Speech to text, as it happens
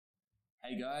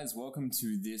Hey guys, welcome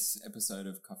to this episode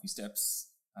of Coffee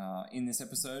Steps. In this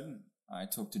episode, I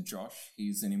talked to Josh.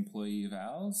 He's an employee of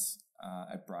ours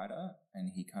at Brighter,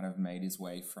 and he kind of made his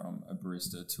way from a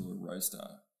barista to a roaster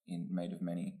in Made of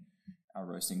Many, our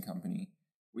roasting company.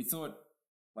 We thought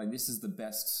this is the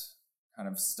best kind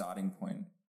of starting point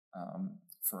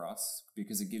for us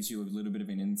because it gives you a little bit of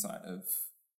an insight of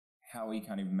how he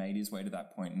kind of made his way to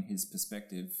that point and his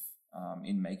perspective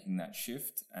in making that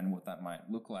shift and what that might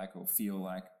look like or feel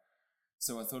like.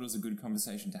 So I thought it was a good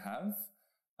conversation to have.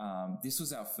 This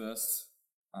was our first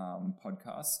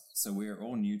podcast, so we're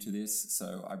all new to this.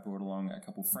 So I brought along a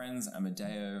couple friends,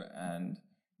 Amadeo and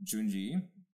Junji,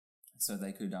 so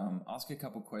they could ask a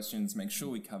couple questions, make sure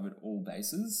we covered all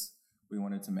bases. We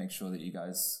wanted to make sure that you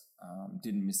guys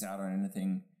didn't miss out on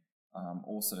anything.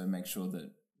 Also make sure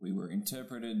that we were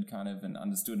interpreted kind of and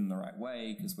understood in the right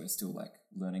way because we're still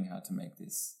learning how to make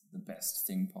this the best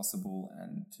thing possible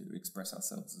and to express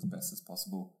ourselves as best as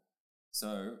possible.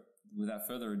 So without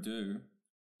further ado,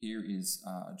 here is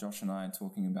Josh and I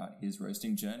talking about his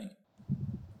roasting journey.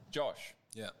 Josh.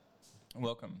 Yeah.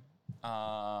 Welcome.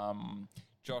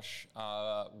 Josh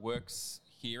works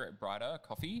here at Brighter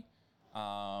Coffee,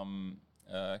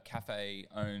 a cafe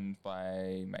owned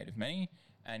by Made of Many,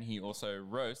 and he also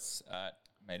roasts at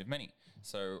Made of Many.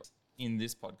 So in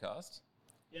this podcast,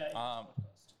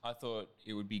 I thought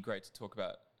it would be great to talk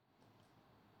about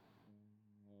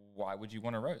why would you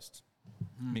want to roast?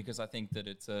 Because I think that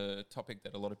it's a topic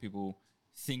that a lot of people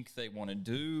think they want to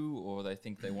do, or they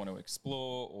think they want to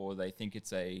explore, or they think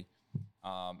it's a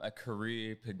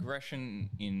career progression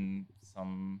in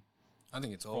some I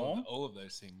think it's form. all of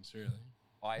those things, really.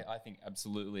 I think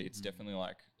absolutely it's definitely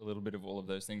like a little bit of all of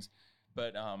those things.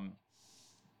 But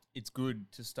it's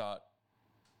good to start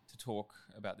to talk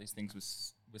about these things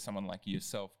with someone like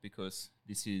yourself, because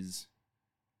this is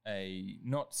a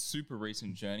not super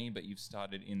recent journey, but you've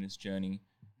started in this journey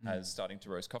as starting to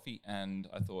roast coffee. And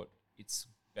I thought it's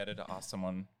better to ask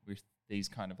someone with these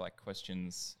kind of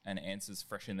questions and answers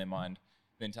fresh in their mind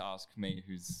than to ask me,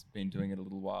 who's been doing it a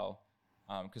little while,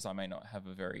 because I may not have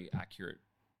a very accurate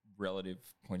relative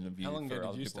point of view. How long for ago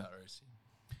other did you people. start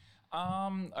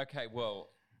roasting? Okay,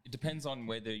 well, it depends on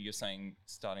whether you're saying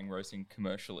starting roasting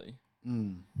commercially.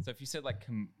 So if you said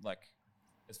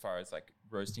as far as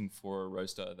roasting for a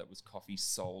roaster that was coffee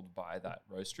sold by that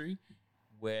roastery,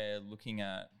 we're looking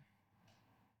at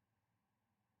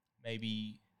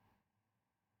maybe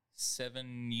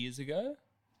 7 years ago,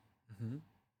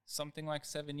 something like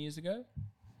 7 years ago.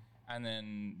 And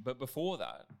then, but before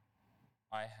that,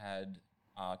 I had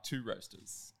 2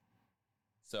 roasters.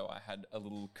 So I had a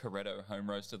little Corretto home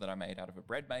roaster that I made out of a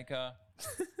bread maker.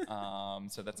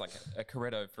 So that's like a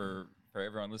Corretto for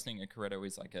everyone listening. A Corretto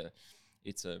is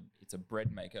it's a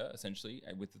bread maker essentially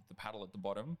with the paddle at the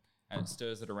bottom, and it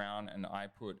stirs it around. And I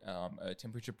put a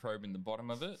temperature probe in the bottom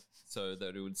of it so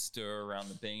that it would stir around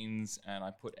the beans. And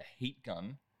I put a heat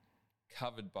gun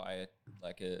covered by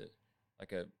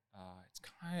it's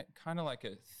kind of like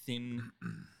a thin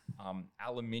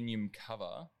aluminium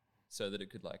cover, so that it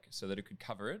could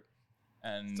cover it.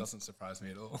 And It doesn't surprise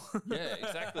me at all. yeah,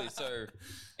 exactly. So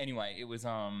anyway, it was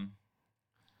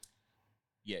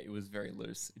it was very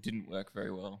loose. It didn't work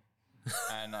very well.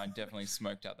 And I definitely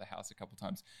smoked out the house a couple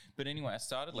times. But anyway, I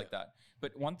started like that.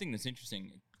 But one thing that's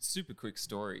interesting, super quick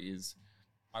story, is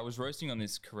I was roasting on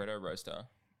this Corretto roaster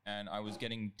and I was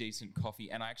getting decent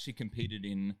coffee, and I actually competed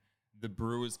in the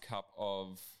Brewers Cup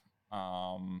of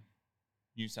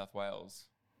New South Wales.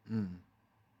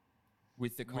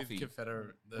 With the coffee,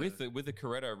 with the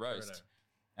Corretto roast. Corretto.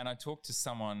 And I talked to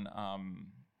someone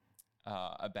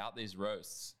about these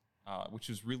roasts, which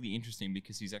was really interesting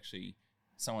because he's actually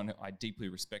someone who I deeply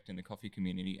respect in the coffee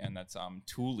community, and that's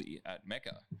Tooley at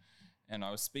Mecca. And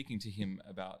I was speaking to him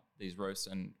about these roasts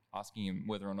and asking him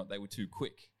whether or not they were too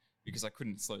quick, because I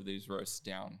couldn't slow these roasts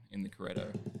down in the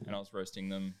Corretto, and I was roasting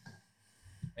them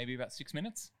maybe about 6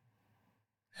 minutes.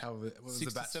 What was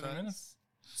 6 the to batch 7 size? minutes.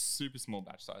 Super small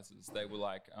batch sizes. They were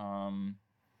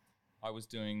I was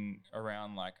doing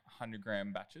around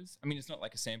 100-gram batches. I mean, it's not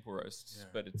like a sample roast,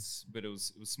 but it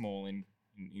was small in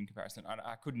comparison.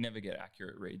 I could never get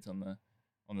accurate reads on the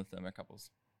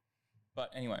thermocouples. But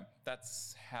anyway,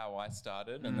 that's how I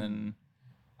started, and then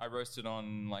I roasted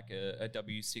on a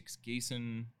W6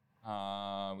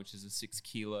 Gießen, which is a 6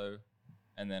 kilo,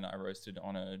 and then I roasted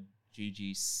on a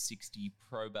GG60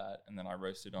 Probat, and then I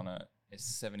roasted on a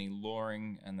S70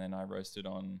 Loring, and then I roasted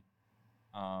on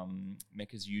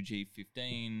Mecca's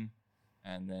UG15,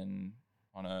 and then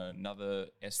on another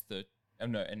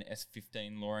an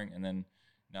S15 Loring, and then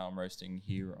now I'm roasting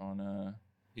here on a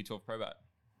P12 Probat.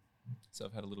 So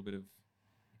I've had a little bit of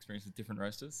experience with different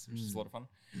roasters, which is a lot of fun.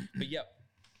 But yep.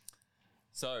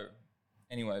 So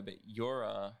anyway, but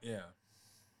your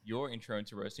intro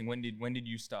into roasting, when did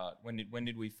you start? When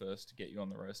did we first get you on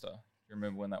the roaster? Do you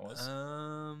remember when that was?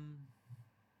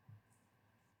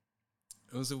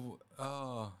 It was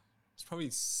it's probably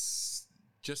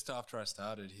just after I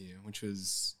started here, which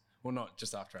was, well, not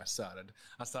just after I started.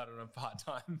 I started on a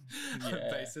part-time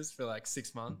basis for like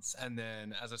 6 months. And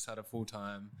then as I started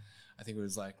full-time, I think it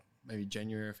was like maybe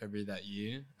January or February that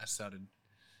year, I started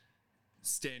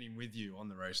standing with you on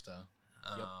the roaster,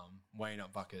 weighing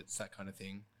up buckets, that kind of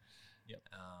thing. Yep.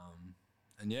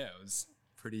 And yeah, it was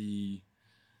pretty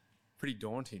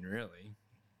daunting, really.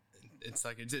 It's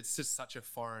like, it's just such a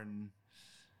foreign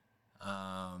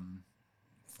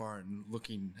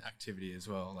looking activity as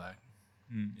well. Like,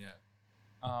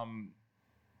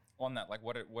 On that, like,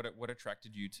 what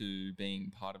attracted you to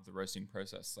being part of the roasting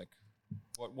process? Like,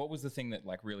 what was the thing that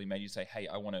like really made you say, "Hey,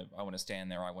 I want to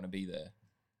stand there. I want to be there,"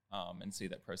 and see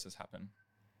that process happen?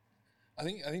 I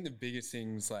think the biggest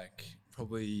things like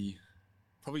probably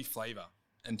flavor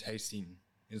and tasting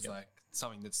is like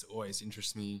something that's always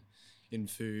interests me in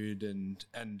food and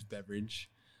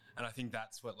beverage, and I think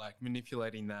that's what, like,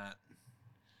 manipulating that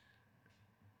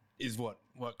is what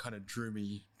kind of drew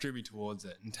me towards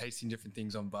it, and tasting different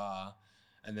things on bar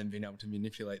and then being able to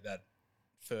manipulate that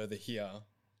further here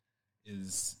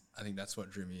is, I think that's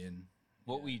what drew me in.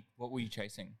 What were you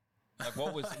chasing? Like,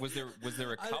 what was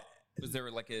there a cup? Was there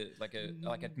like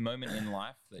a moment in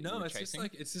life that you were chasing?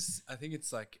 I think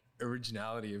it's like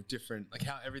originality of different, like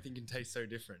how everything can taste so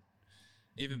different.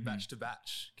 Even batch to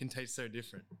batch can taste so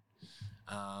different.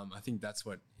 I think that's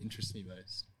what interests me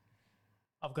most.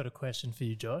 I've got a question for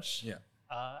you, Josh. Yeah.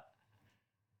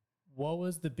 What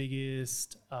was the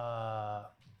biggest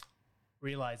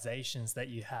realizations that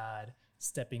you had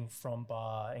stepping from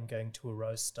bar and going to a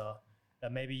roaster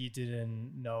that maybe you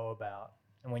didn't know about?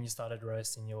 And when you started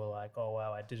roasting, you were like, oh,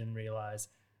 wow, I didn't realize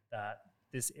that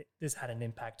this had an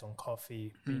impact on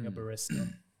coffee, being a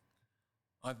barista.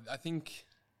 I think,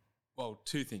 well,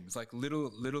 two things, like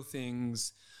little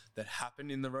things that happen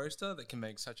in the roaster that can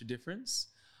make such a difference.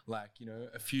 Like, you know,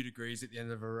 a few degrees at the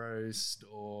end of a roast,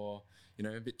 or, you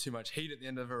know, a bit too much heat at the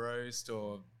end of a roast,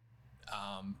 or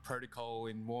protocol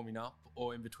in warming up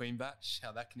or in between batch,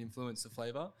 how that can influence the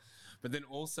flavor. But then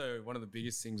also one of the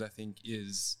biggest things I think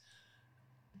is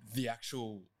the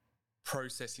actual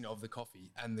processing of the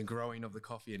coffee and the growing of the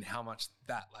coffee, and how much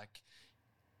that, like,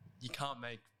 you can't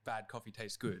make bad coffee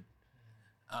taste good.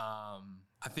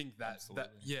 I think that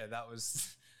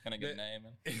was... Can I get a name?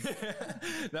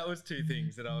 That was two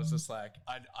things that I was just like,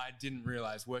 I didn't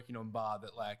realize working on bar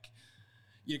that, like,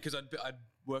 you know, because I'd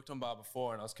worked on bar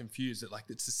before and I was confused that, like,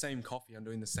 it's the same coffee, I'm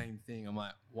doing the same thing. I'm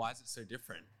like, why is it so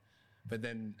different? But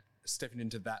then stepping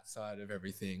into that side of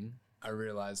everything, I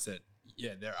realized that,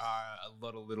 yeah, there are a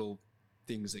lot of little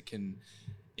things that can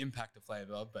impact the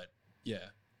flavor. But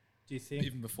yeah, do you think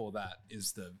even before that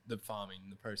is the farming,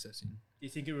 the processing? Do you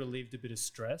think it relieved a bit of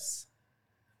stress?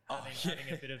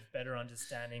 Having a bit of better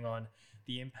understanding on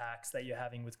the impacts that you're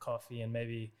having with coffee, and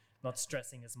maybe not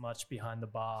stressing as much behind the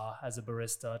bar as a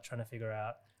barista, trying to figure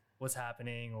out what's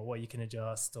happening or what you can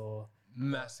adjust, or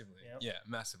massively. Yeah,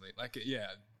 massively. Like, yeah,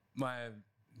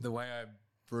 the way I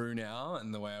brew now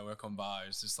and the way I work on bar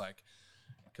is just like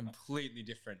completely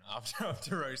different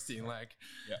after roasting. Like,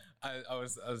 I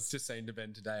was just saying to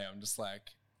Ben today, I'm just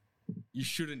like, you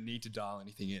shouldn't need to dial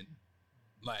anything in.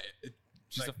 Like,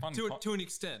 just like, a fun to an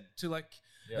extent, to like,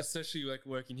 especially like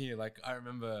working here. Like, I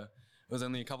remember it was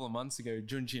only a couple of months ago,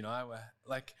 Junji and I were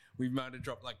like, we might have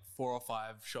dropped like 4 or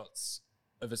 5 shots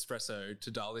of espresso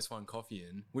to dial this one coffee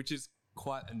in, which is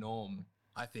quite a norm,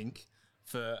 I think,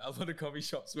 for a lot of coffee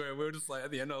shops, where we were just like,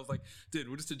 at the end, I was like, dude,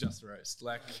 we'll just adjust the roast.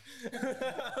 Like,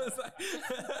 I was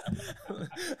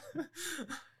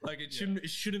like it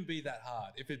shouldn't be that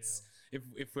hard. If it's,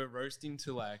 if we're roasting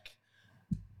to like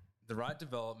the right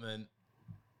development,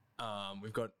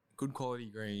 we've got good quality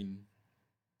green,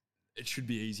 it should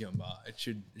be easy on bar. It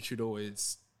should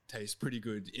always taste pretty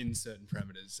good in certain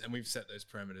parameters, and we've set those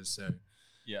parameters. So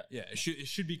it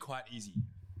should be quite easy.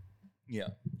 Yeah,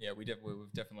 we've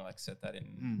definitely like set that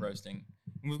in roasting,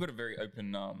 and we've got a very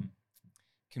open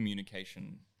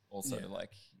communication also.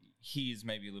 Like, here's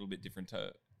maybe a little bit different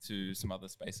to some other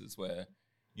spaces where,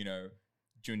 you know,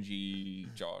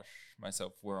 Junji, Josh,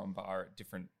 myself, we're on bar at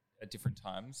different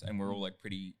times, and we're all like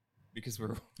pretty, because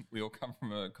we all come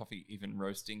from a coffee even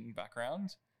roasting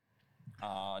background.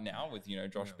 Now with, you know,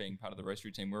 Josh being part of the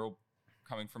roastery team, we're all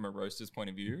coming from a roaster's point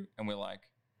of view, and we're like,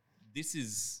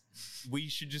 we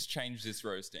should just change this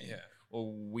roasting,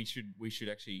 or we should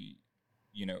actually,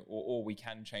 you know, or we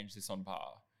can change this on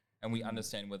bar. and we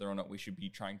understand whether or not we should be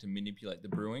trying to manipulate the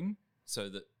brewing so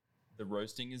that the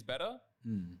roasting is better,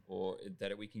 or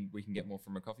that we can get more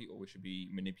from a coffee, or we should be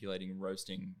manipulating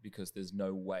roasting because there's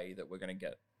no way that we're going to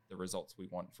get the results we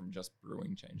want from just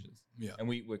brewing changes. Yeah. And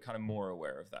we're kind of more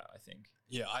aware of that, I think.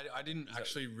 Yeah, I didn't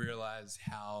actually realize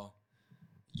how,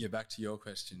 back to your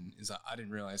question, is I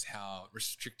didn't realize how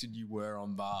restricted you were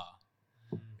on bar.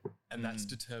 And that's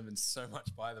determined so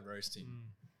much by the roasting.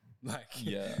 Like,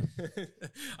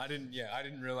 I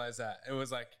didn't realize that. It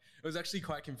was actually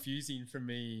quite confusing for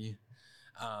me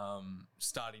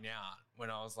starting out, when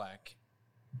I was like,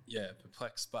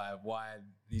 perplexed by why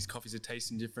these coffees are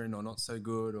tasting different or not so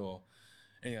good or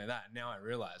anything like that. Now I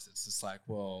realize it's just like,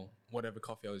 well, whatever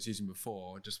coffee I was using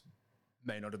before just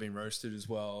may not have been roasted as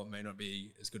well, may not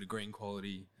be as good a green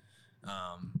quality,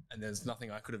 and there's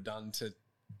nothing I could have done to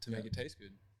make it taste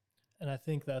good. And I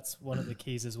think that's one of the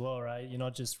keys as well, right? You're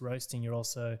not just roasting, you're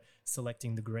also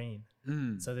selecting the green.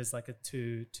 So there's like a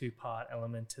two-part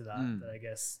element to that that I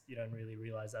guess you don't really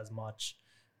realize as much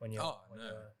when you're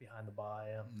behind the bar.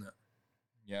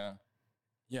 Yeah,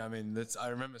 I mean, I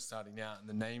remember starting out and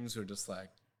the names were just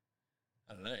like,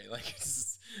 I don't know, like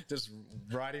it's just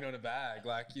writing on a bag.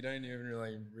 Like you don't even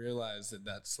really realize that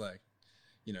that's like,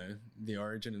 the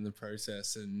origin and the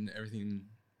process and everything,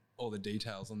 all the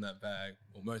details on that bag,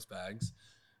 or most bags,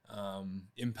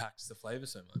 impacts the flavor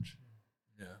so much.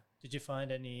 Yeah. Did you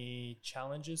find any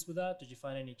challenges with that? Did you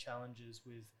find any challenges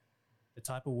with the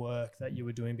type of work that you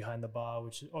were doing behind the bar,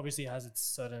 which obviously has its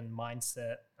certain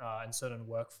mindset and certain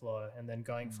workflow, and then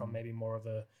going from maybe more of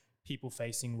a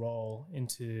people-facing role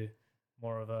into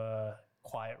more of a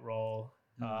quiet role?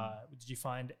 Did you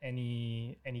find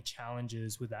any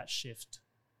challenges with that shift?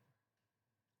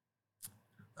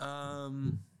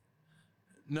 No,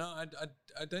 I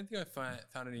don't think I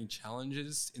found any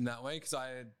challenges in that way, because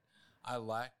I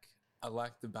like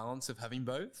the balance of having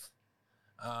both.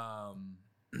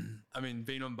 I mean,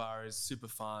 being on bar is super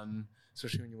fun,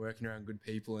 especially when you're working around good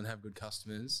people and have good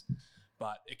customers,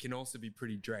 but it can also be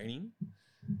pretty draining.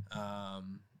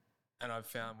 And I've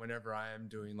found whenever I am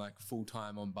doing like full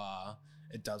time on bar,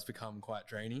 it does become quite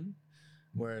draining.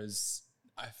 Whereas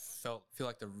I feel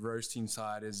like the roasting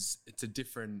side it's a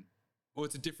different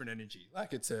energy.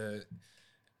 Like it's a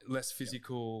less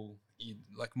physical,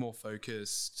 like more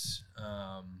focused,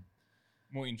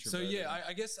 more introverted. So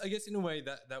I guess in a way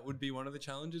that would be one of the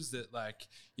challenges, that like,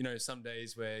 some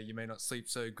days where you may not sleep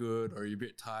so good or you're a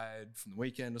bit tired from the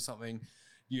weekend or something,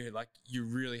 you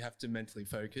really have to mentally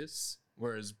focus.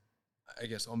 Whereas I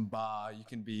guess on bar you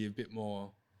can be a bit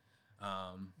more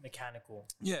mechanical.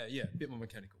 Yeah, a bit more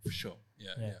mechanical for sure.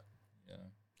 Yeah.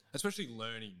 Especially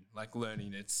learning.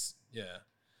 It's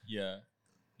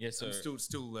So I'm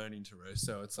still learning to roast.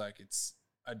 So it's like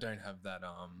I don't have that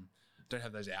don't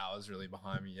have those hours really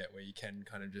behind me yet where you can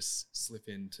kind of just slip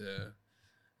into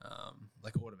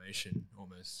like automation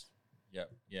almost. Yeah,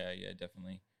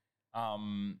 definitely. I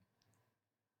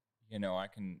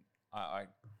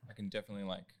can definitely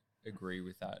like agree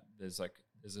with that. There's a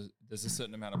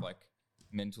certain amount of like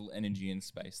mental energy and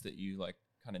space that you like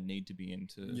kind of need to be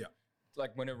into. Yeah.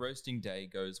 Like when a roasting day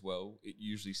goes well, it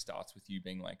usually starts with you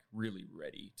being like really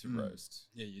ready to roast.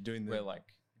 Yeah, you're doing where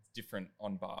like it's different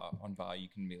on bar. On bar, you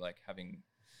can be like having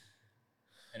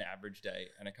an average day,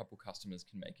 and a couple customers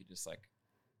can make it just like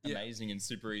amazing and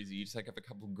super easy. You just like have a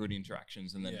couple good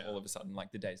interactions, and then all of a sudden,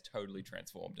 like the day's totally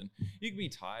transformed. And you can be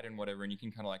tired and whatever, and you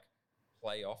can kind of like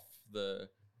play off the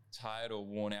tired or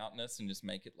worn outness and just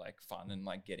make it like fun and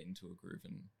like get into a groove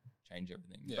and change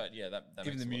everything. But that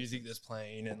even makes the music that's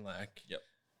playing and like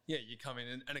you come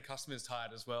in and a customer's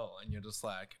tired as well, and you're just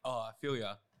like, oh, I feel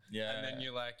ya. Yeah. And then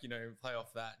you like, play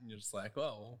off that, and you're just like,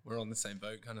 well, we're on the same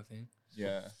boat kind of thing.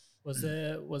 Yeah. Was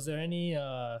there any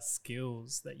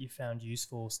skills that you found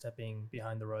useful stepping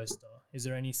behind the roaster? Is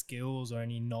there any skills or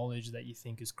any knowledge that you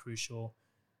think is crucial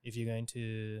if you're going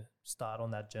to start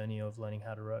on that journey of learning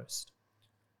how to roast?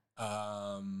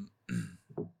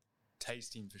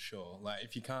 Tasting for sure. Like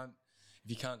if you can't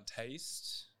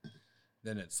taste,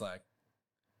 then it's like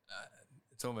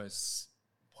it's almost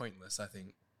pointless, I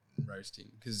think,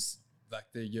 roasting, because like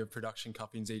your production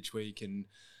cuppings each week, and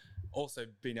also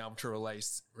being able to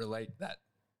relate that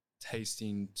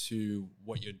tasting to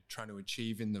what you're trying to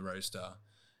achieve in the roaster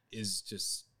is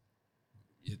just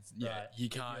you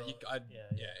can't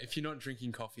if you're not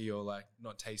drinking coffee or like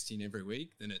not tasting every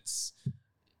week, then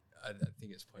I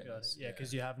think it's pointless.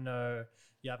 Because you have no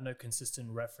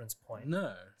consistent reference point.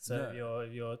 No. So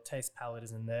your taste palette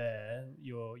isn't there.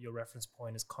 Your reference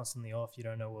point is constantly off. You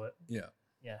don't know what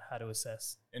how to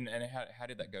assess. And how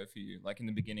did that go for you? Like in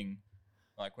the beginning,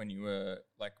 Like when you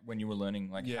were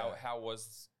learning, like how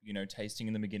was, you know, tasting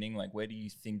in the beginning? Like where do you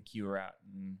think you were at?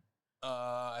 And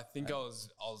I think I was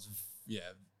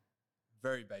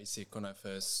very basic when I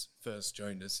first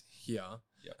joined us here.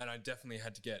 Yep. And I definitely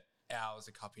had to get hours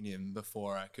of cupping in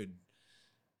before I could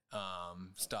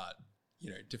start, you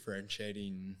know,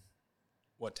 differentiating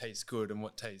what tastes good and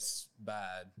what tastes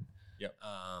bad. Yep.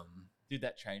 Did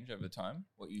that change over time?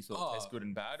 What you thought tastes good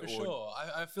and bad? For sure.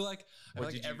 I feel like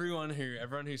everyone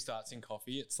who starts in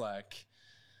coffee, it's like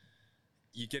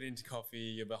you get into coffee,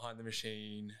 you're behind the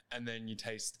machine, and then you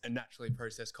taste a naturally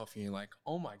processed coffee and you're like,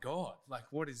 oh my God, like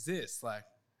what is this? Like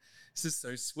this is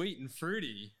so sweet and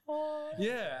fruity.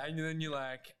 Yeah. And then you're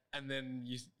like, and then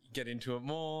you get into it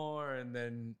more, and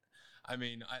then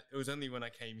it was only when I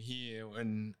came here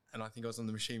and I think I was on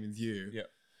the machine with you. Yeah.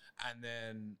 And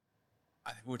then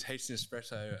we were tasting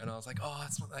espresso and I was like, oh,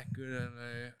 it's not that good. I don't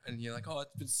know. And you're like, oh,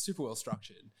 it's been super well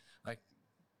structured. Like,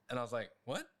 and I was like,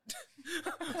 what?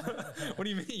 What do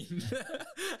you mean?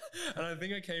 And I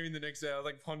think I came in the next day, I was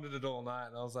like, pondered it all night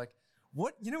and I was like,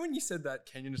 what? You know, when you said that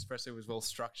Kenyan espresso was well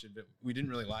structured, but we didn't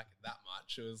really like it that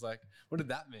much. It was like, what did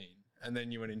that mean? And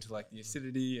then you went into like the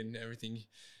acidity and everything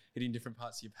hitting different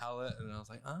parts of your palate. And I was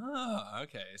like,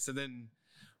 okay. So then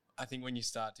I think when you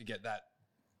start to get that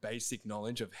basic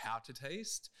knowledge of how to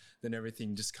taste, then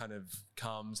everything just kind of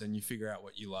comes and you figure out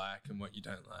what you like and what you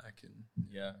don't like. And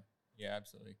yeah,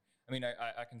 absolutely. I mean,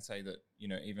 I can say that, you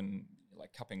know, even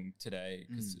like cupping today,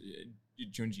 because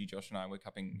Junji, Josh and I, we're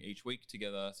cupping each week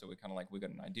together. So we're kind of like, we've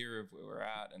got an idea of where we're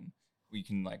at and we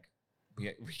can like,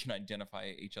 we can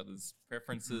identify each other's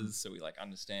preferences. So we like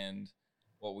understand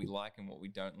what we like and what we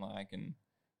don't like. And,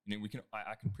 you know,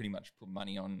 I can pretty much put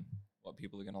money on what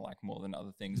people are going to like more than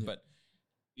other things. But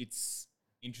it's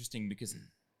interesting because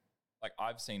like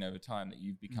I've seen over time that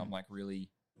you've become like really,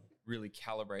 really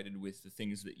calibrated with the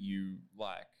things that you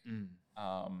like.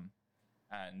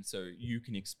 And so you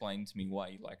can explain to me why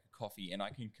you like a coffee and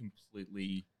I can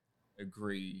completely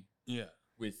agree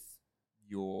with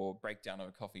your breakdown of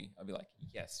a coffee. I'll be like,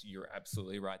 yes, you're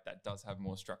absolutely right. That does have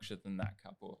more structure than that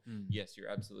cup. Or yes, you're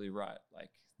absolutely right.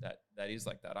 Like that is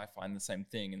like that. I find the same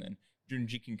thing. And then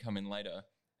Junji can come in later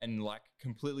and like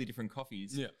completely different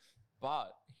coffees. Yeah.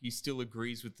 But he still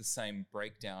agrees with the same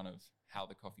breakdown of how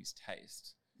the coffees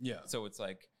taste. Yeah. So it's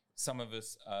like some of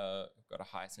us got a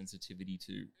high sensitivity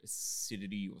to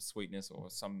acidity or sweetness, or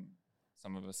some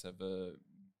of us have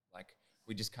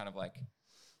we just kind of like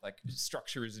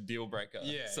structure is a deal breaker.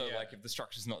 Yeah. So like if the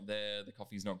structure's not there, the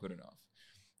coffee's not good enough.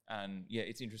 And yeah,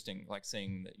 it's interesting like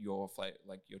seeing that your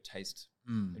your taste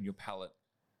and your palate.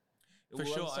 For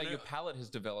sure. So your palate has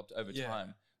developed over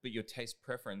time, but your taste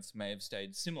preference may have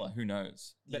stayed similar. Who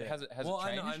knows? But has it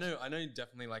changed? I know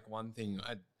definitely like one thing.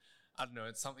 I don't know.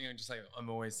 It's something I'm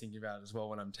always thinking about as well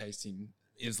when I'm tasting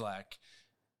is like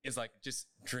just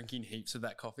drinking heaps of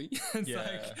that coffee.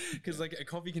 Because like a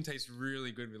coffee can taste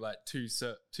really good with like two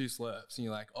slurps, and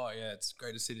you're like, oh yeah, it's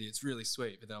great acidity, it's really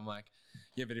sweet. But then I'm like,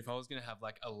 yeah, but if I was gonna have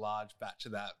like a large batch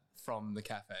of that from the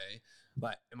cafe,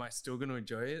 like, am I still gonna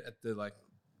enjoy it at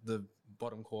the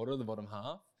bottom quarter, the bottom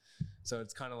half? So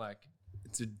it's kind of like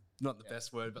not the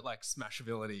best word, but like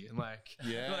smashability and like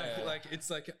it's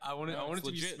like I want it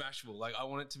to be smashable. Like I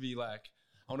want it to be like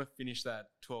I want to finish that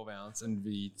 12 ounce and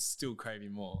be still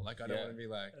craving more. Like I don't want to be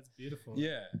like that's beautiful.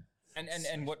 Yeah.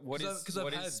 And what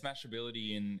is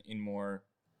smashability in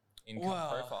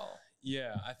profile?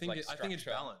 Yeah, I think it's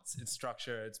balance. It's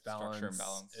structure. It's balance. Structure and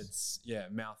balance. It's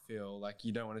mouthfeel. Like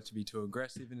you don't want it to be too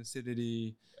aggressive in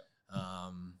acidity.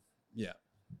 Well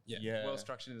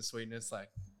structured in the sweetness. Like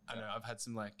I don't know, I've had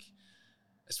some like,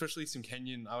 especially some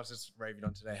Kenyan. I was just raving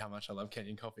on today how much I love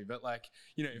Kenyan coffee. But like,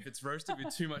 you know, if it's roasted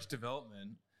with too much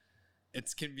development, it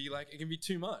can be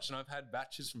too much. And I've had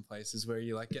batches from places where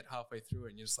you like get halfway through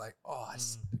it and you're just like, oh, I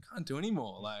can't do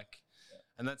anymore. Like,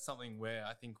 and that's something where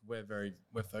I think we're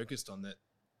focused on that.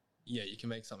 Yeah, you can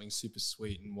make something super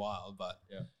sweet and wild, but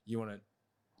you want it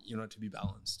to be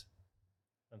balanced.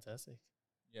 Fantastic.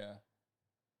 Yeah.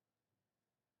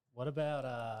 What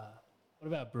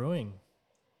about brewing?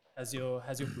 Has your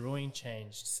brewing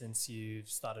changed since you've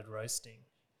started roasting?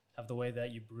 Have the way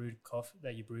that you brew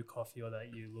coffee or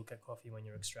that you look at coffee when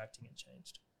you're extracting it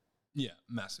changed? Yeah,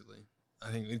 massively.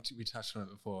 I think we touched on it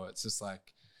before. It's just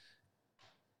like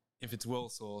if it's well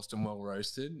sourced and well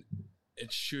roasted,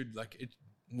 it should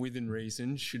within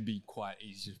reason should be quite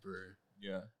easy to brew.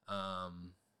 Yeah.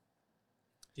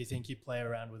 Do you think you play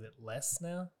around with it less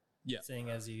now? Yeah. Seeing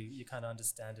as you kind of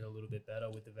understand it a little bit better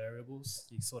with the variables,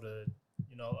 you sort of,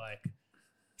 like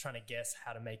trying to guess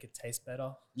how to make it taste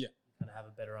better. Yeah. You kind of have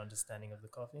a better understanding of the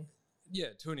coffee. Yeah,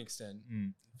 to an extent,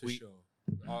 for sure.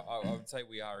 I would say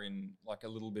we are in like a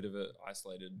little bit of a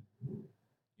isolated,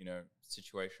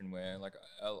 situation where like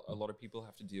a lot of people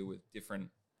have to deal with different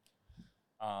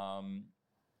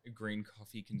green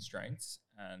coffee constraints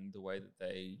and the way that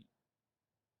they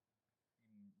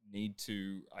need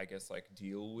to, I guess, like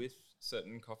deal with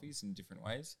certain coffees in different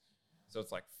ways. So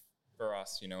it's like for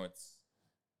us, it's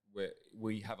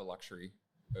we have a luxury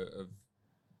of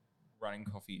running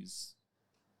coffees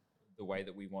the way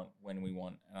that we want when we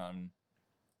want.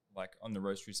 Like on the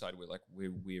roastery side, we're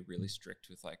really strict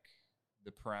with like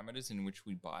the parameters in which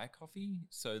we buy coffee,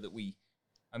 so that we've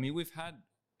had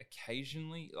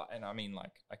occasionally, and I mean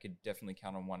like I could definitely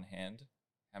count on one hand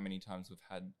how many times we've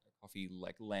had a coffee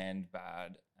like land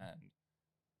bad,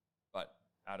 but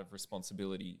out of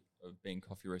responsibility of being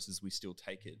coffee roasters, we still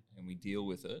take it and we deal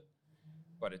with it.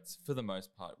 But it's for the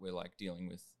most part we're like dealing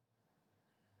with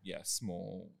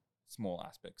small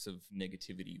aspects of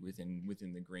negativity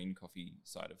within the green coffee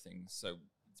side of things. So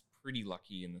it's pretty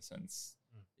lucky in the sense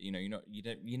that, you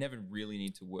never really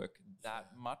need to work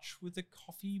that much with the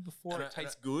coffee before it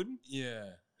tastes good.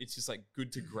 Yeah, it's just like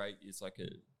good to great is like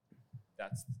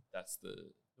that's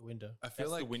the window. I feel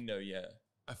like the window. Yeah,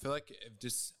 I feel like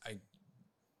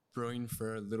brewing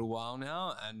for a little while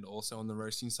now, and also on the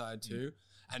roasting side too,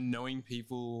 and knowing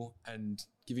people and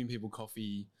giving people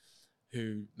coffee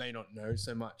who may not know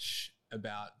so much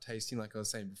about tasting, like I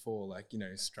was saying before, like,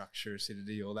 structure,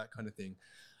 acidity, all that kind of thing.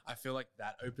 I feel like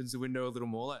that opens the window a little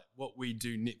more. Like what we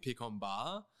do nitpick on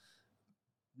bar,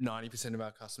 90% of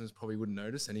our customers probably wouldn't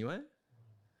notice anyway.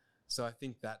 So I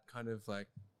think that kind of like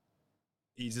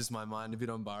eases my mind a bit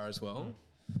on bar as well.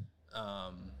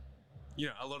 A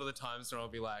lot of the times when I'll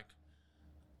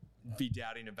be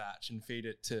doubting a batch and feed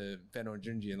it to Ben or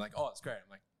Junji and like, oh, it's great.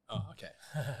 I'm like, oh, okay.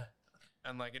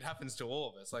 And like it happens to all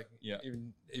of us. Like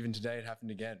even today it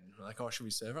happened again. We're like, oh, should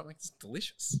we serve it? I'm like, it's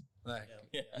delicious. Like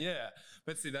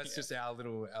But see, that's just our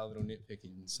little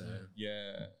nitpicking. So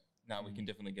now we can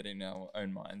definitely get in our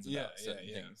own minds about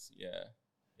certain things. Yeah,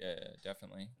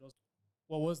 definitely.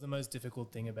 What was the most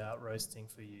difficult thing about roasting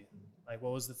for you? Like,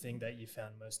 what was the thing that you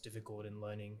found most difficult in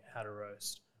learning how to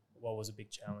roast? What was a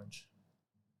big challenge?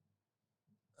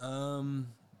 I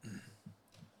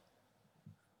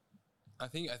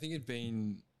think it'd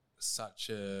been such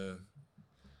a,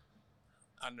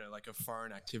 I don't know, like a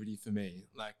foreign activity for me.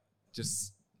 Like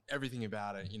just everything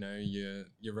about it, your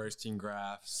roasting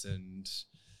graphs and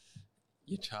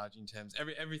your charging temps.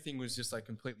 Everything was just like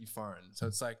completely foreign. So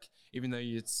it's like, even though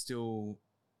it's still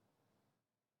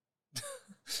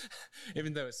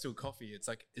coffee, it's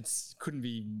like couldn't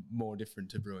be more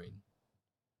different to brewing.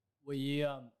 Were you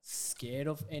scared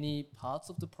of any parts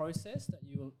of the process that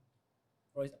you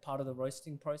were part of the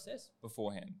roasting process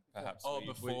beforehand, perhaps? Oh,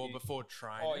 before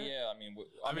trying. Oh it? yeah,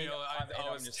 I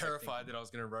was terrified that I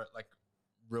was going to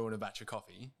ruin a batch of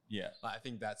coffee. Yeah, I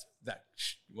think that's that.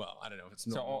 Well, I don't know if it's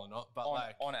normal or not, but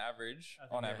on average,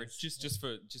 just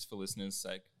for listeners'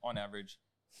 sake, on average,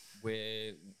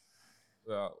 we're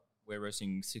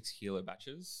roasting 6 kilo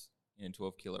batches in a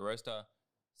 12 kilo roaster.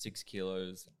 6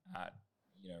 kilos at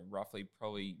roughly,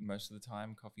 probably most of the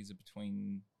time, coffees are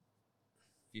between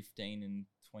 $15 and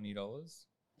 $20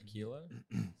 a kilo.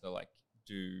 So like,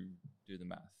 do the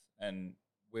math. And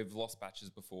we've lost batches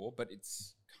before, but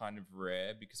it's kind of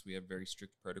rare because we have very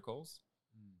strict protocols.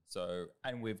 So,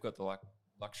 and we've got the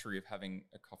luxury of having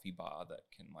a coffee bar that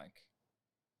can like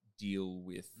deal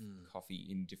with coffee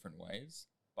in different ways.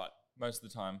 But most of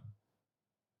the time,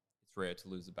 it's rare to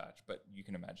lose a batch. But you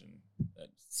can imagine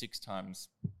that 6 times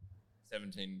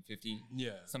 1750,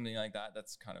 something like that.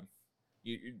 That's kind of.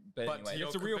 But anyway,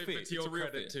 it's a real feat. But to your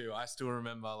credit too, I still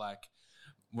remember like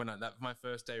when my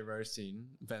first day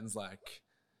roasting, Ben's like,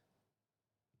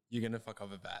 "You're gonna fuck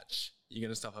up a batch. You're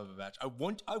gonna stuff up a batch. I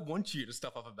want you to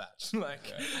stuff up a batch."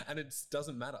 And it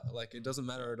doesn't matter. Like it doesn't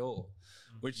matter at all,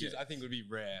 which is I think would be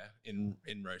rare in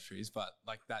roasteries. But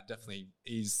like that definitely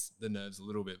eased the nerves a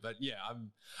little bit. But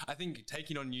I think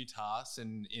taking on new tasks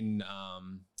and in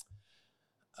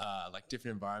like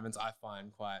different environments, I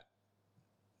find quite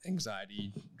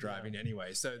anxiety driving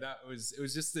anyway. So it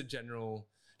was just the general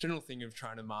thing of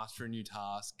trying to master a new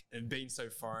task and being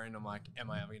so foreign. I'm like, am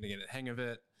I ever going to get the hang of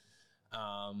it?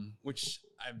 Which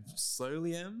I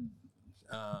slowly am.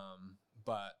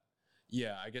 But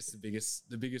yeah, I guess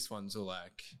the biggest ones are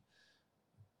like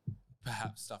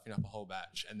perhaps stuffing up a whole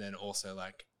batch, and then also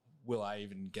like, will I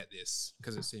even get this?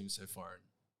 Because it seems so foreign.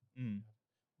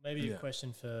 Maybe a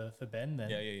question for Ben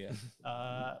then. Yeah.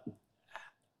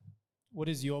 What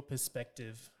is your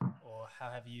perspective, or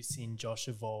how have you seen Josh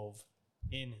evolve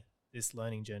in this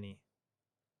learning journey?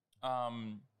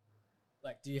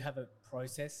 like, do you have a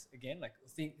process again, like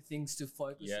things to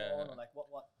focus on, or like what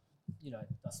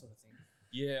that sort of thing?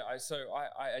 Yeah,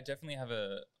 I definitely have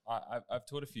I've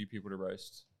taught a few people to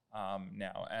roast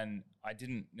now, and I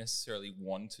didn't necessarily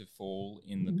want to fall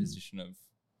in the position of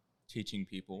teaching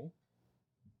people,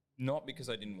 not because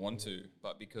I didn't want to,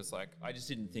 but because like I just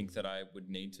didn't think that I would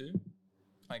need to.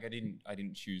 Like I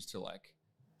didn't choose to like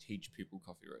teach people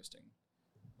coffee roasting,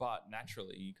 but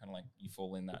naturally you kind of like you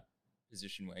fall in that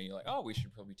position where you're like, oh, we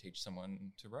should probably teach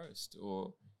someone to roast,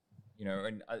 or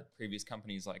and previous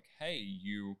companies like, hey,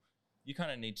 you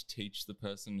kind of need to teach the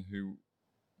person who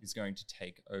is going to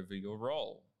take over your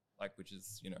role, like, which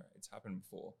is, it's happened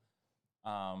before.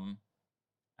 And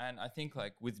I think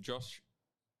like with Josh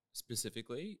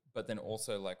specifically, but then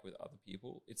also like with other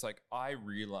people, it's like I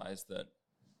realized that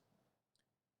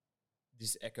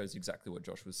this echoes exactly what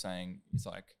Josh was saying. It's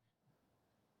like,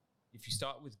 if you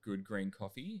start with good green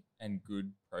coffee and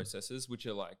good processes, which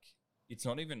are like, it's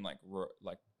not even like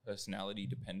personality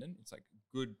dependent. It's like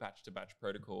good batch to batch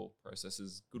protocol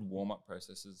processes, good warm up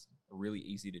processes are really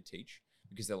easy to teach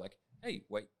because they're like, hey,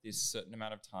 wait this certain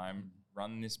amount of time,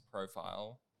 run this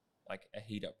profile, like a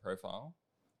heat up profile,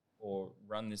 or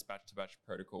run this batch to batch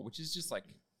protocol, which is just like,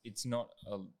 it's not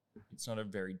a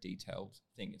very detailed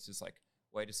thing. It's just like,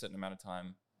 wait a certain amount of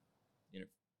time,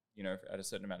 at a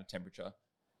certain amount of temperature.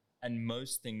 And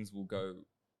most things will go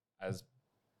as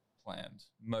planned,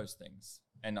 most things.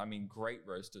 And I mean, great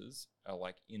roasters are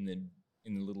like in the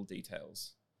little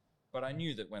details. But I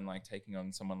knew that when like taking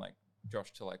on someone like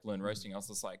Josh to like learn roasting, I was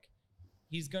just like,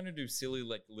 he's going to do silly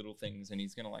like little things, and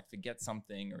he's going to like forget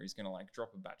something, or he's going to like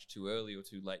drop a batch too early or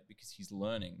too late because he's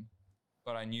learning.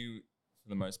 But I knew for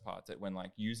the most part that when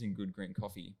like using good green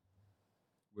coffee,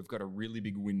 we've got a really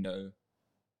big window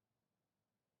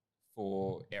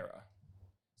for error.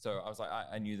 So I was like,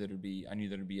 I knew that it'd be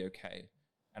okay.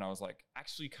 And I was like,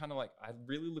 actually kind of like, I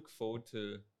really look forward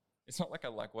to, it's not like I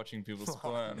like watching people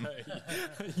squirm. Oh,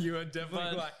 no, you are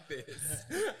definitely like this.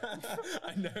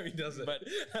 I know he doesn't. But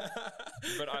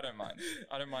I don't mind.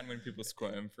 I don't mind when people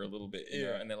squirm for a little bit, you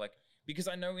know, and they're like, because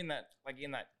I know in that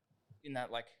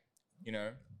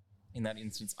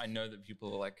instance, I know that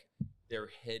people are like, their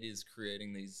head is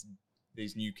creating these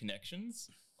new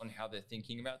connections on how they're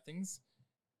thinking about things.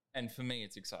 And for me,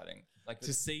 it's exciting. Like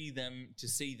to see them,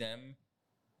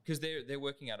 because they're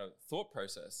working out a thought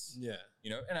process. Yeah.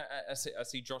 And I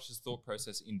see Josh's thought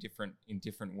process in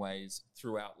different ways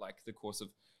throughout like the course of,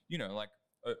 like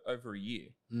over a year.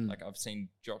 Like I've seen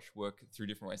Josh work through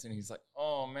different ways, and he's like,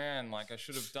 oh man, like I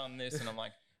should have done this. And I'm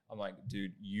like,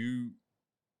 dude, you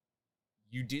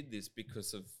did this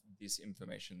because of this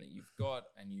information that you've got,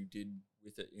 and you did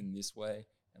with it in this way.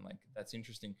 And like, that's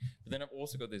interesting. But then I've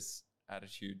also got this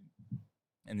attitude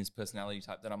and this personality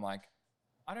type that I'm like,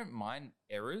 I don't mind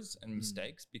errors and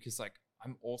mistakes because like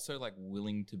I'm also like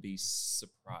willing to be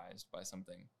surprised by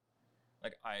something.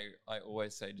 Like I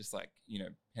always say, just like,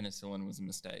 penicillin was a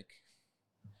mistake.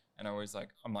 And I always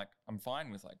I'm fine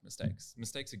with like mistakes.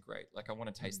 Mistakes are great. Like I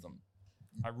want to taste them.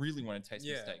 I really want to taste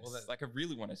mistakes. Well, I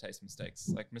really want to taste mistakes.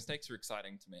 Like mistakes are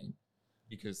exciting to me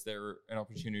because they're an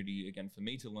opportunity again for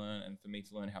me to learn, and for me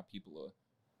to learn how people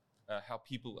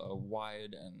are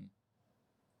wired, and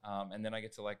then I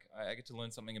get to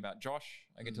learn something about Josh.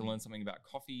 I get to learn something about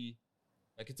coffee.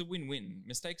 Like it's a win-win.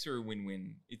 Mistakes are a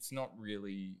win-win. It's not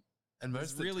really, and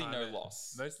there's really no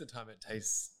loss. Most of the time, it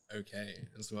tastes okay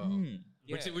as well,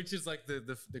 which is like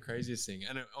the craziest thing.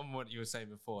 And on what you were saying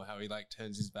before, how he like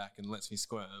turns his back and lets me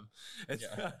squirm. It's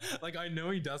like I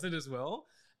know he does it as well,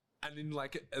 and in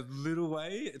like a little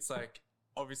way, it's like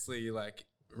obviously like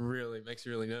really makes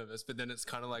you really nervous, but then it's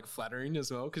kind of like flattering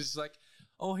as well because it's like,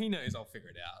 oh, he knows I'll figure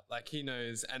it out. Like he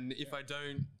knows, and if I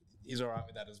don't, he's all right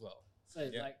with that as well. So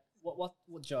like, what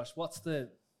Josh? What's the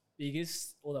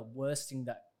biggest or the worst thing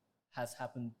that has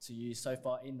happened to you so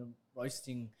far in the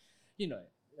roasting,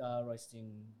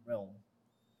 roasting realm?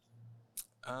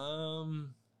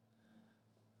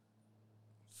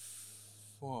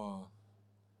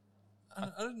 I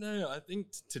don't know. I think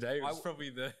today was probably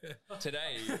the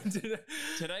today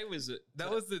was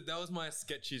that was my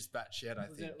sketchiest batch yet. I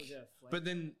think. But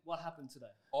then what happened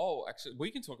today? Oh, actually,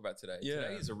 we can talk about today. Yeah.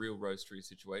 Today is a real roastery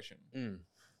situation.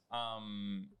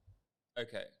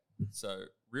 Okay, so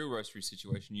real roastery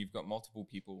situation. You've got multiple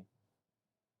people,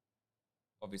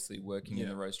 obviously working in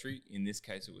the roastery. In this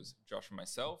case, it was Josh and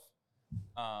myself.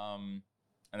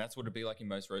 And that's what it'd be like in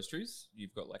most roasteries.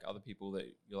 You've got like other people that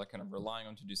you're like kind of relying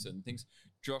on to do certain things.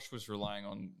 Josh was relying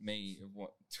on me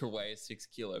to weigh a 6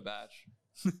 kilo batch.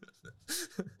 Well,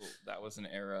 that that was an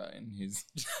error in his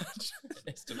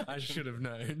estimation. I should have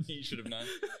known. He should have known.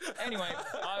 Anyway,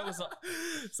 I was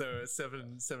So a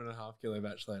 7.5 kilo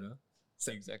batch later.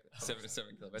 exactly 7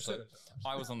 kilo batch later.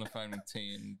 I was on the phone with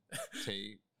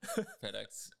T&T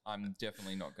FedEx. I'm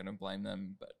definitely not going to blame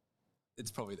them, but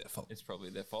It's probably their fault. it's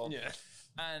probably their fault. Yeah.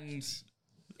 And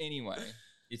anyway,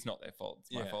 it's not their fault.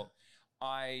 It's my fault.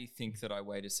 I think that I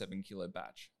weighed a 7 kilo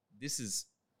batch. This has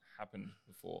happened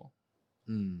before,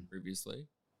 previously,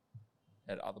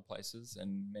 at other places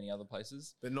and many other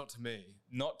places. But not to me.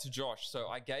 Not to Josh. So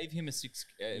I gave him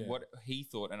what he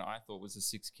thought and I thought was a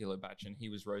 6 kilo batch, and he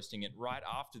was roasting it right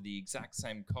after the exact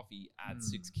same coffee at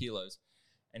 6 kilos.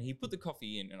 And he put the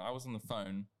coffee in, and I was on the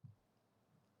phone,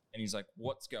 and he's like,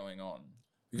 "What's going on?"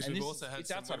 Because And we've this also is- had it's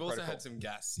some, outside we've also protocol. had some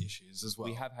gas issues as well.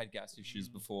 We have had gas issues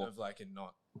before. of like it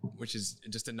not, which is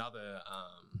just another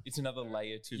It's another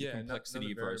layer to the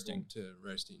complexity of another roasting. variable to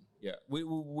roasting. Yeah,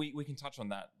 we can touch on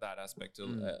that aspect a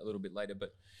little bit later.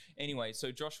 But anyway,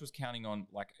 so Josh was counting on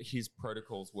like his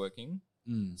protocols working.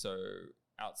 So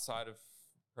outside of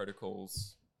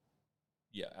protocols,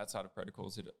 it begins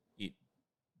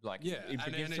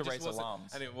to just raise wasn't-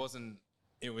 alarms. And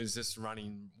it was just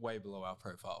running way below our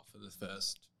profile for the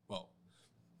first,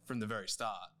 from the very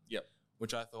start. Yep.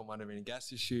 Which I thought might have been a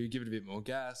gas issue. Give it a bit more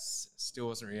gas, still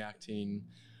wasn't reacting.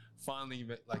 Finally,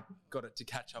 like got it to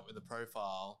catch up with the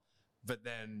profile, but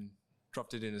then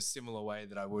dropped it in a similar way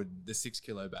that I would the 6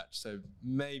 kilo batch. So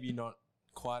maybe not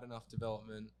quite enough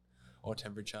development or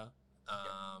temperature.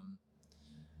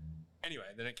 Anyway,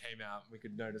 then it came out. We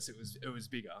could notice it was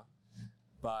bigger,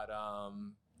 but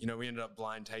we ended up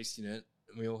blind tasting it,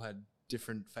 and we all had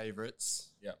different favorites.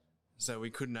 Yeah. So we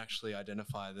couldn't actually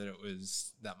identify that it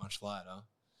was that much lighter.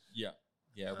 Yeah.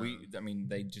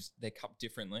 They cup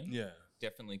differently. Yeah.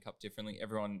 Definitely cup differently.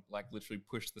 Everyone like literally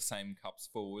pushed the same cups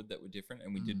forward that were different,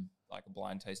 and we did like a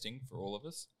blind tasting for all of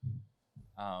us.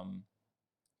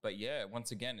 But yeah,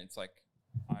 once again, it's like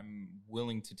I'm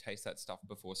willing to taste that stuff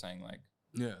before saying like,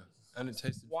 yeah, and it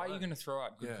tasted. why fine. are you going to throw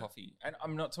out good coffee? And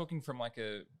I'm not talking from like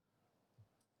a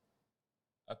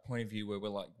point of view where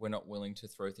we're not willing to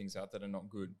throw things out that are not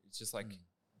good. It's just like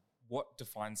what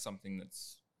defines something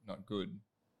that's not good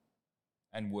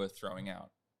and worth throwing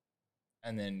out.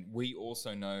 And then we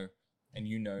also know, and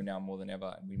you know now more than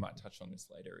ever, and we might touch on this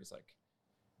later, is like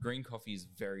green coffee is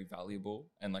very valuable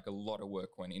and like a lot of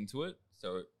work went into it.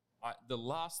 So the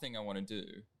last thing I want to do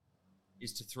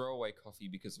is to throw away coffee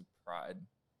because of pride,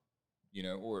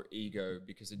 or ego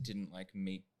because it didn't like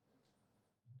meet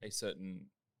a certain,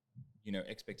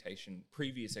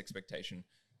 previous expectation.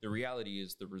 The reality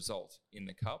is the result in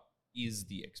the cup is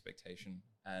the expectation,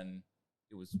 and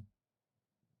it was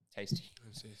tasty.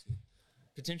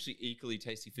 Potentially equally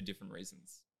tasty for different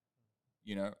reasons,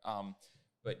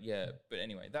 but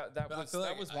anyway,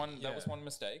 that was one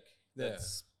mistake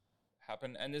that's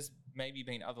happened, and there's maybe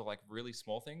been other like really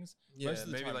small things. Most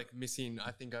of the time, like missing.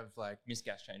 I think I've like missed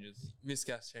gas changes.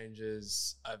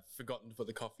 I've forgotten to put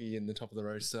the coffee in the top of the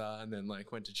roaster, and then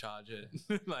like went to charge it,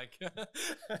 like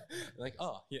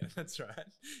oh yeah, that's right.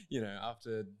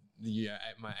 After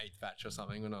my 8th batch or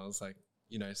something, when I was like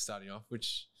starting off,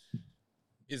 which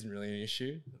isn't really an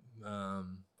issue,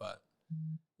 but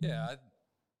yeah,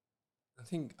 I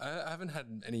think I haven't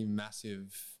had any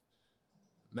massive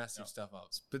stuff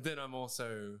ups. But then I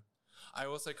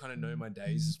also kind of know my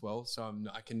days as well, so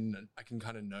I can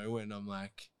kind of know when I'm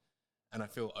like, and I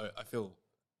feel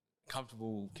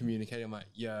comfortable communicating. I'm like,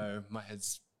 yo, my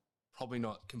head's probably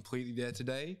not completely there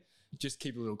today. Just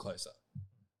keep a little closer.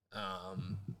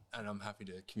 And I'm happy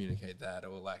to communicate that,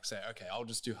 or like say, okay, I'll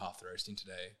just do half the roasting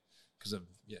today. Because of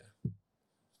to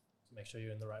make sure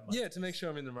you're in the right mindset. Yeah, to make sure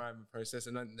I'm in the right process,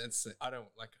 and I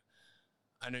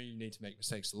know you need to make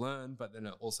mistakes to learn, but then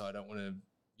also I don't want to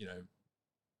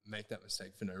make that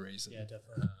mistake for no reason. Yeah,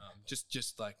 definitely.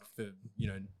 Just like for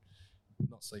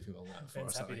not sleeping well night before.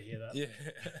 Ben's happy to hear that. Yeah.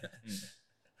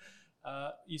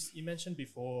 You mentioned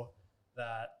before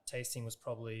that tasting was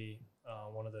probably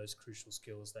one of those crucial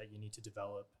skills that you need to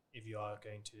develop if you are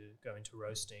going to go into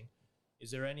roasting. Is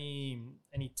there any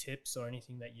tips or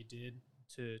anything that you did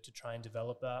to try and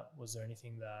develop that? Was there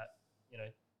anything that,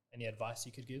 any advice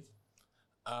you could give?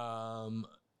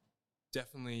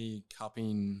 Definitely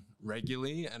cupping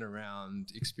regularly and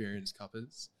around experienced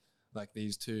cuppers like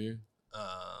these two.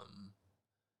 I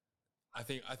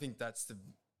think that's the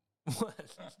what?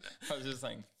 I was just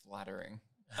saying flattering.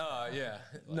 Oh yeah.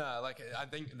 No, like I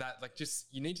think that like just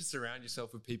you need to surround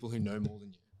yourself with people who know more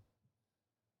than you.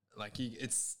 Like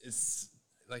it's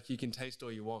like you can taste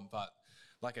all you want, but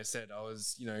like I said, I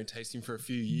was tasting for a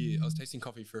few years. I was tasting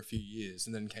coffee for a few years,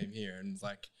 and then came here, and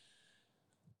like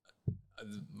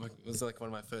it was like one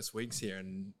of my first weeks here,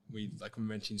 and we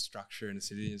mentioned structure and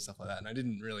acidity and stuff like that, and I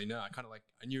didn't really know. I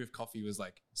knew if coffee was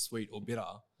like sweet or bitter,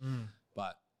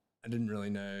 but I didn't really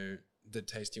know that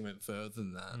tasting went further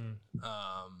than that.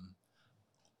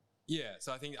 Yeah,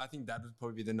 so I think that would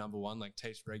probably be the number one, like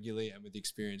taste regularly and with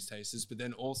experienced tasters. But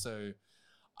then also,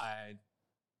 I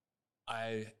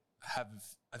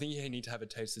think you need to have a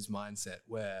taster's mindset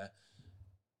where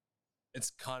it's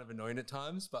kind of annoying at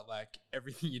times, but like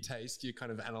everything you taste, you're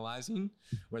kind of analyzing,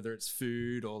 whether it's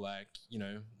food or like,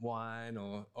 wine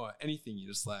or anything.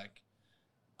 You're just like,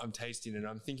 I'm tasting it.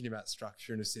 I'm thinking about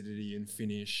structure and acidity and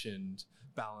finish and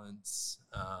balance.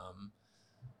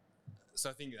 So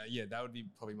I think, that would be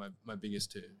probably my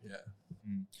biggest two. Yeah.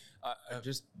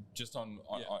 Just on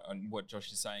what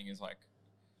Josh is saying is like,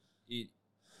 it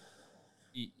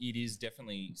is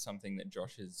definitely something that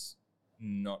Josh is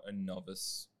not a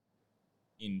novice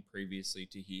in previously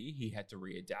to here. He had to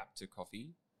readapt to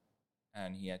coffee,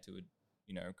 and he had to,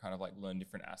 kind of like learn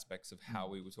different aspects of how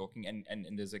we were talking, and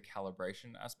there's a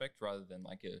calibration aspect rather than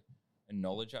like a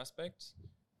knowledge aspect,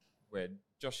 where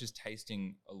Josh is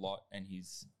tasting a lot and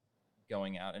he's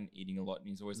going out and eating a lot, and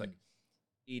he's always like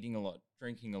eating a lot,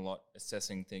 drinking a lot,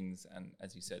 assessing things, and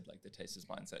as you said, like the taster's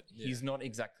mindset. Yeah. He's not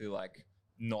exactly like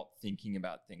not thinking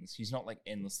about things. He's not like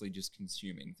endlessly just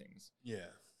consuming things. Yeah.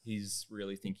 He's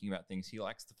really thinking about things. He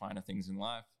likes the finer things in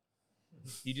life.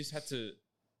 He just had to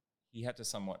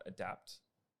somewhat adapt.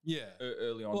 Yeah.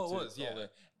 Early on. Well, it was, yeah.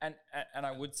 And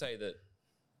I would say that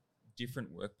different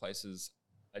workplaces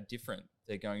are different.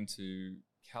 They're going to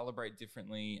calibrate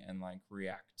differently and like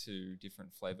react to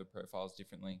different flavor profiles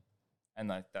differently. And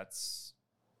like that's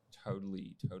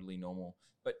totally normal.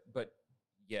 But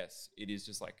yes, it is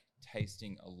just like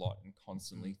tasting a lot and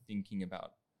constantly thinking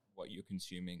about what you're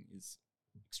consuming is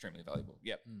extremely valuable.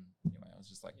 Yep. Anyway, I was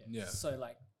just like, yeah. So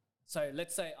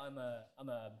let's say I'm a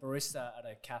barista at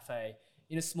a cafe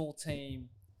in a small team.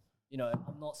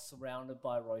 I'm not surrounded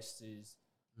by roasters.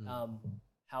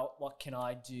 What can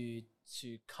I do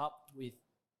to cup with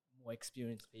more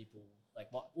experienced people?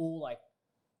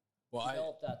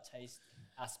 Develop that taste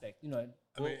aspect.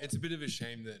 I mean, it's a bit of a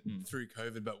shame that through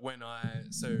COVID, but when I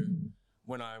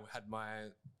had my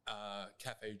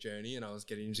cafe journey and I was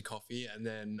getting into coffee, and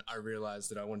then I realized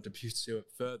that I wanted to pursue it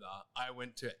further, I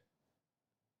went to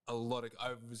I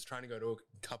was trying to go to a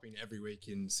cupping every week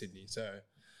in Sydney. So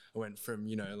I went from,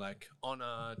 like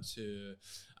Honor to,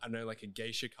 like a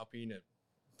geisha cupping at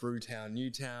Brewtown,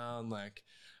 Newtown. Like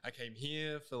I came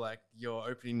here for like your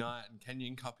opening night and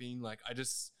Kenyan cupping. Like I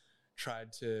just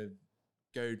tried to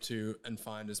go to and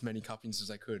find as many cuppings as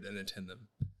I could and attend them.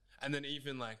 And then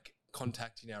even like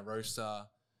contacting our roaster,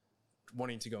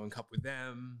 wanting to go and cup with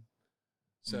them.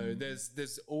 So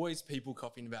there's always people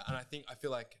cupping about. And I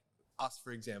feel like us,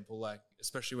 for example, like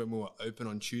especially when we were open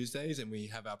on Tuesdays and we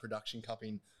have our production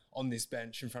cupping on this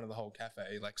bench in front of the whole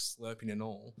cafe, like slurping and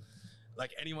all,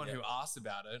 like anyone who asks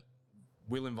about it,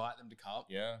 we'll invite them to cup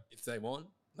if they want.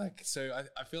 Like, so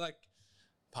I feel like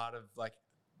part of like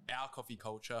our coffee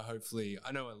culture, hopefully,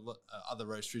 I know other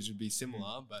roasteries would be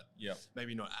similar, but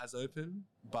maybe not as open,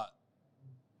 but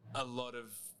a lot of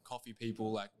coffee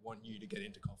people like want you to get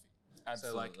into coffee.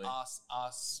 Absolutely. So like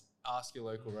ask your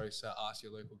local roaster, ask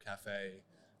your local cafe.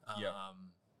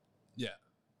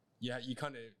 You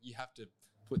have to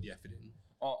put the effort in.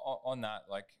 On that,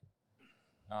 like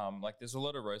there's a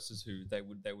lot of roasters who they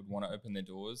would want to open their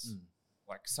doors.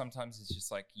 Like sometimes it's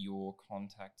just like your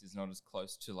contact is not as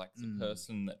close to like the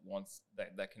person that wants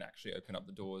that can actually open up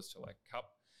the doors to like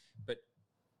cup. But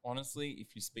honestly,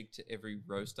 if you speak to every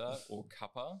roaster or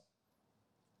cupper,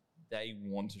 they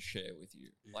want to share with you.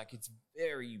 Yeah. Like it's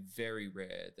very, very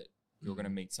rare that you're going to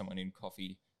meet someone in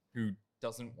coffee who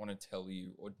doesn't want to tell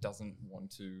you or doesn't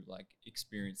want to like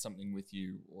experience something with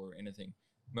you or anything.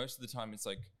 Most of the time it's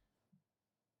like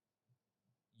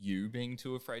you being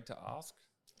too afraid to ask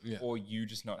or you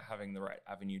just not having the right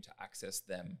avenue to access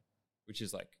them, which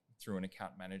is like through an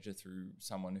account manager, through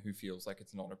someone who feels like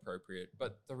it's not appropriate.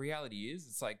 But the reality is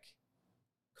it's like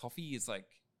coffee is like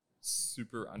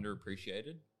super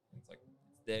underappreciated. It's like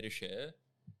it's there to share,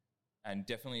 and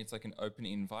definitely it's like an open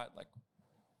invite. Like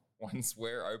once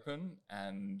we're open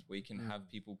and we can have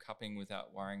people cupping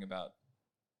without worrying about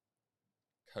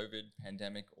COVID,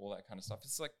 pandemic, all that kind of stuff.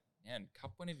 It's like, man,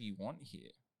 cup whenever you want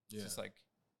here. It's just like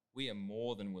we are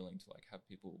more than willing to like have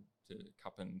people to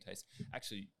cup and taste.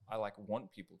 Actually, I like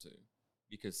want people to,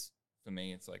 because for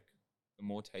me it's like the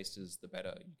more tasters the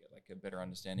better. You get like a better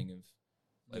understanding of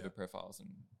flavor profiles and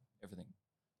everything.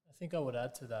 I think I would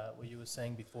add to that what you were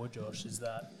saying before, Josh, is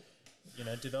that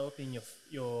developing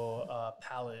your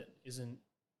palate you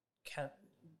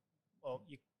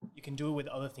you can do it with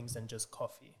other things than just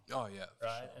coffee. Oh yeah,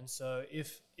 right? sure. And so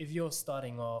if you're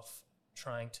starting off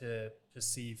trying to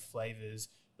perceive flavors,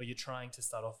 but you're trying to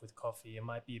start off with coffee, it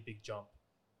might be a big jump.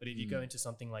 But if you go into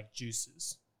something like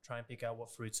juices, try and pick out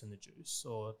what fruits in the juice,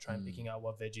 or try and picking out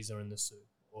what veggies are in the soup,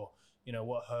 or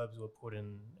what herbs were put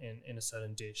in a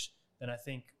certain dish, then I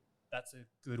think that's a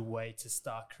good way to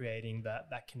start creating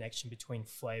that connection between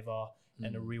flavor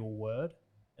and a real word.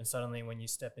 And suddenly when you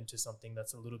step into something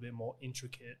that's a little bit more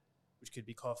intricate, which could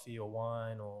be coffee or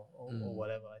wine or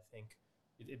whatever, I think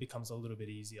it becomes a little bit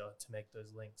easier to make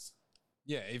those links.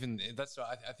 Yeah, even that's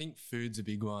what I think food's a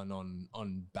big one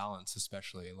on balance,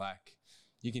 especially. Like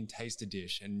you can taste a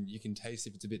dish and you can taste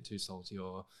if it's a bit too salty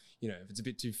or, if it's a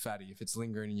bit too fatty, if it's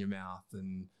lingering in your mouth.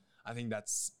 And I think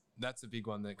that's a big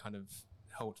one that kind of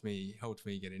helped me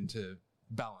get into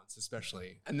balance,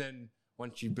 especially. And then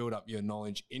once you build up your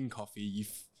knowledge in coffee,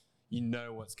 you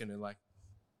know what's going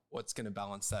to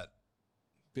balance that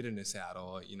bitterness out,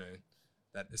 or,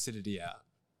 that acidity out.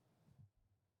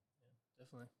 Yeah,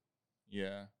 definitely.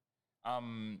 Yeah.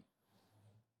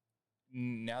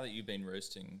 Now that you've been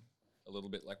roasting a little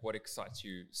bit, like what excites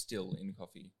you still in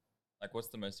coffee? Like what's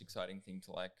the most exciting thing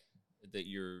to that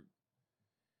you're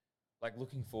like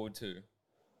looking forward to?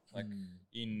 Like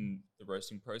in the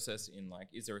roasting process,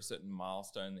 is there a certain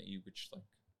milestone that you wish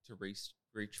to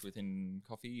reach within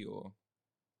coffee, or?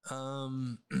 I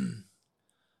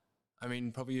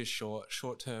mean, probably a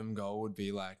short-term goal would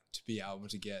be to be able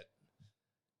to get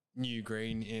new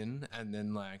green in and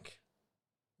then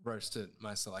roast it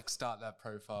myself, start that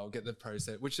profile, get the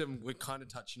process, which we're kind of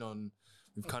touching on.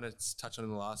 We've kind of touched on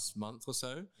in the last month or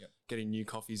so, getting new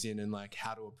coffees in and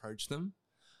how to approach them.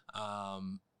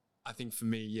 I think for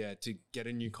me, to get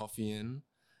a new coffee in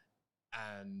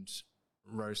and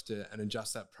roast it and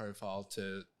adjust that profile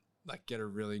to get a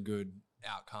really good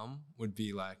outcome would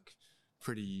be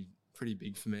pretty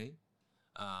big for me.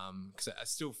 Because I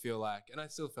still feel like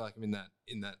I'm in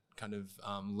that kind of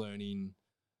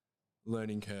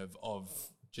learning curve of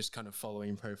just kind of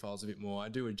following profiles a bit more. I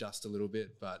do adjust a little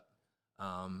bit, but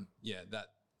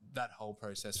that whole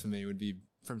process for me would be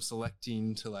from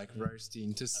selecting to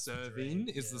roasting to serving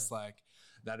is just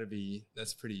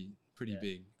that's pretty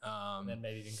big. And then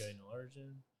maybe even going to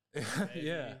origin.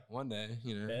 Yeah, one day,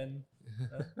 Ben.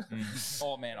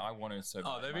 Oh man, I want to so bad.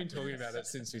 Oh, they've been talking about it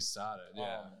since we started.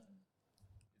 Yeah.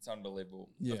 It's unbelievable.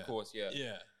 Yeah. Of course, yeah.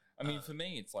 Yeah. I mean, for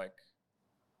me, it's I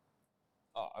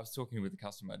was talking with a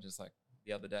customer just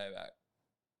the other day about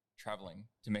traveling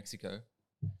to Mexico,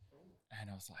 and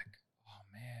I was like, oh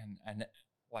man, and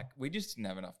we just didn't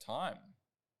have enough time.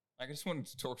 I just wanted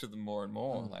to talk to them more and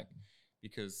more,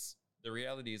 because the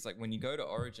reality is when you go to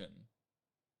Origin,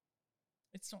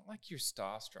 it's not like you're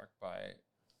starstruck by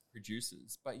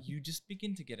producers, but you just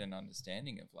begin to get an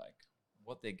understanding of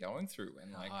what they're going through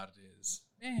and how hard it is.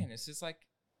 Man, it's just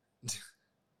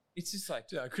it's just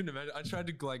dude, I couldn't imagine. I tried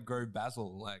to grow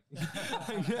basil. You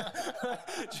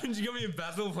got me a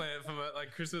basil plant for my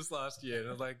Christmas last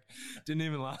year, and it didn't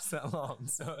even last that long.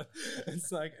 So it's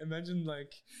imagine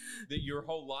that your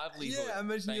whole livelihood. Yeah,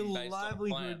 imagine your based on a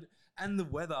livelihood plant. and the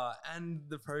weather and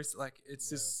the process. It's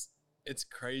just it's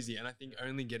crazy. And I think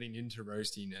only getting into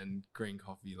roasting and green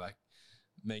coffee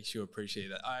makes you appreciate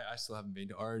that. I still haven't been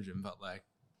to Origin, but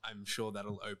I'm sure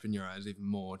that'll open your eyes even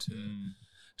more to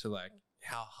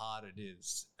how hard it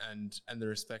is and the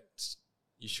respect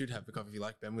you should have for coffee.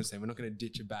 Like Ben was saying, we're not going to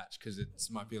ditch a batch because it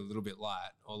might be a little bit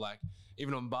light, or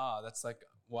even on bar, that's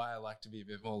why I like to be a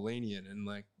bit more lenient and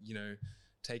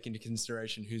take into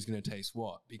consideration who's going to taste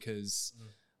what, because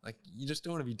you just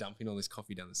don't want to be dumping all this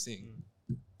coffee down the sink.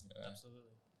 Yeah. Absolutely.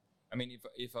 I mean,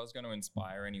 if I was going to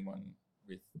inspire anyone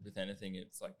with anything,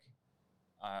 it's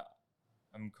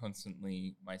I'm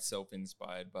constantly myself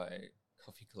inspired by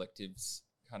Coffee Collective's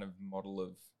kind of model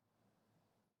of,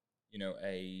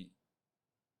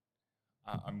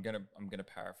 I'm gonna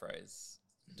paraphrase,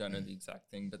 don't know the exact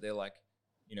thing, but they're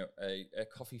a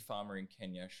coffee farmer in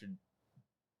Kenya should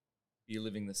be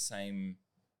living the same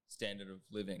standard of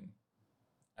living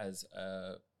as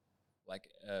a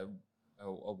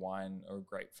wine or a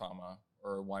grape farmer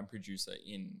or a wine producer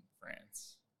in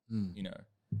France,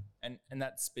 and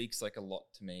that speaks a lot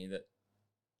to me, that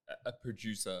a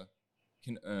producer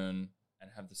can earn and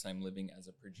have the same living as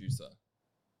a producer.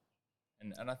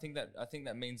 And I think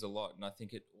that means a lot, and I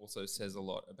think it also says a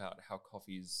lot about how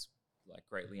coffee is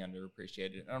greatly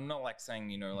underappreciated. And I'm not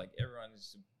saying everyone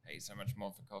needs to pay so much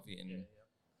more for coffee and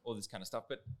all this kind of stuff,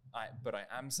 but I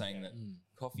am saying that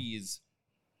coffee is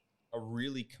a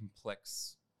really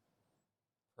complex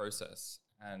process,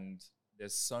 and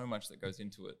there's so much that goes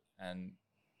into it, and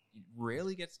it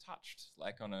rarely gets touched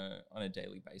like on a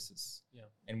daily basis. Yeah.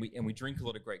 And we drink a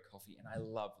lot of great coffee. And I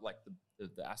love like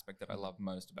the aspect that I love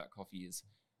most about coffee is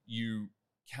you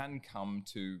can come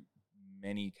to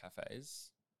many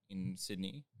cafes in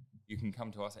Sydney. You can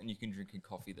come to us and you can drink a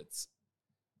coffee that's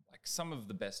like some of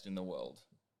the best in the world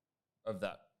of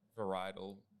that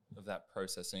varietal, of that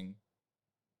processing,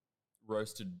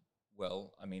 roasted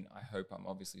well. I mean, I hope I'm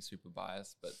obviously super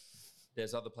biased, but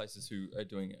there's other places who are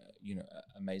doing,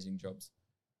 amazing jobs.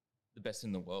 The best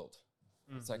in the world.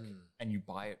 It's like, and you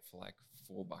buy it for like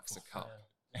 $4 a cup.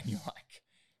 And you're like,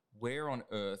 where on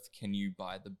earth can you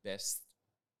buy the best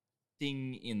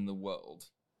thing in the world?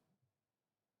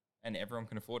 And everyone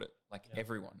can afford it. Like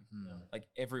everyone. Like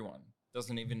everyone.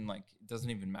 Doesn't even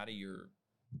matter your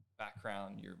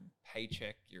background, your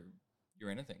paycheck, your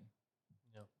anything.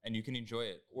 Yeah. And you can enjoy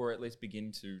it, or at least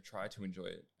begin to try to enjoy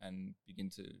it and begin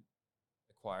to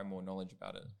acquire more knowledge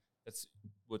about it. That's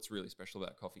what's really special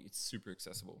about coffee. It's super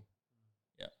accessible.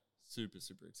 Yeah. Super,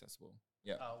 super accessible.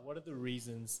 Yeah. What are the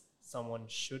reasons someone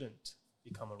shouldn't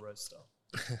become a roaster?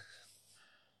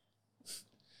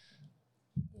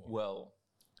 Well,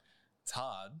 it's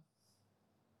hard.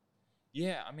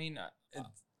 Yeah, I mean, I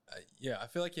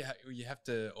feel like you have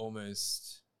to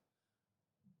almost,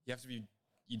 you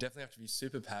definitely have to be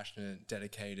super passionate,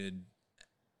 dedicated,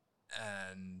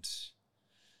 and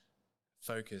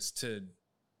focused to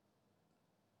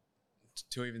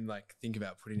even like think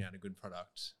about putting out a good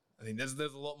product. I think there's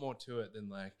a lot more to it than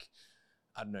like,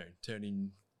 I don't know,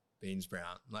 turning beans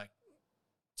brown. Like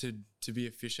to be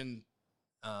efficient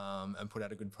and put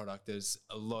out a good product, there's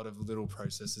a lot of little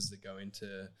processes that go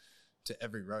into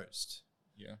every roast.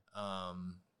 Yeah.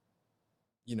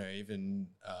 Even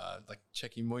like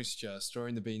checking moisture,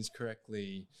 storing the beans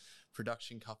correctly,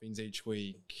 production cuppings each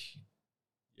week.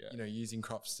 Yeah. Using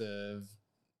crop serve.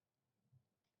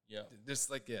 Yeah. There's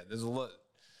a lot.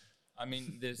 I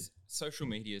mean, there's social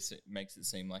media makes it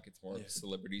seem like it's more of a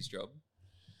celebrity's job.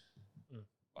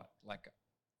 But like,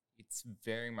 it's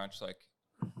very much like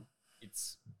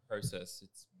it's process,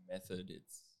 it's method,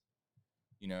 it's,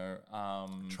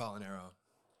 trial and error.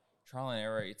 Trial and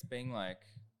error. It's being like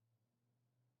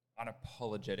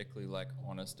unapologetically like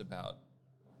honest about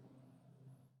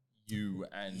you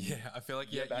and I feel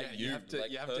like you have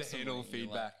to handle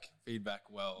feedback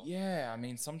well. Yeah, I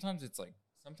mean sometimes it's like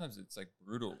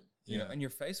brutal, you know, and you're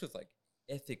faced with like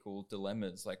ethical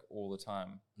dilemmas like all the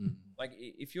time. Like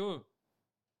if you're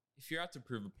out to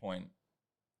prove a point,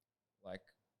 like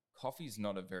coffee's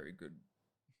not a very good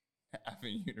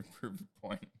avenue to prove a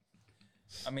point.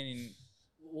 I mean,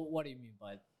 what do you mean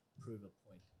by prove a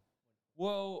point?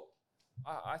 Well,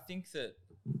 I think that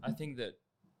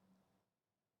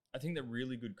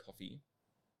really good coffee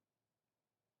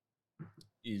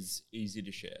is easy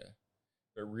to share,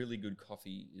 but really good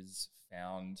coffee is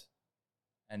founded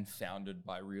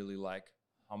by really like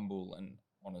humble and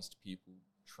honest people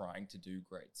trying to do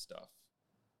great stuff.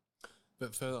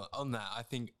 But on that, I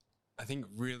think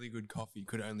really good coffee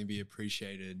could only be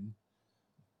appreciated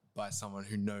by someone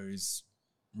who knows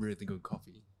really good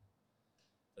coffee.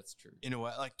 That's true. In a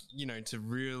way, like, to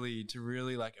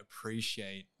really like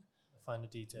appreciate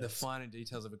the finer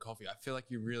details of a coffee. I feel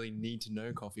like you really need to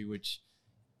know coffee, which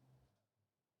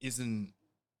isn't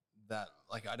that,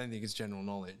 like, I don't think it's general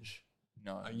knowledge.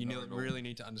 No, you really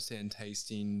need to understand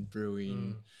tasting,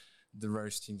 brewing, the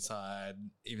roasting side,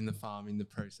 even the farming, the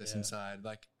processing side.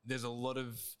 Like, there's a lot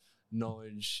of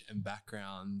knowledge and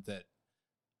background that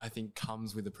I think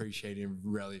comes with appreciating a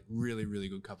really, really, really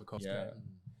good cup of coffee. Yeah.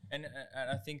 And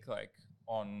I think like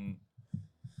on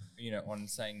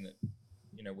saying that,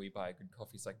 we buy good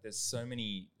coffees, like there's so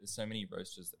many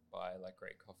roasters that buy like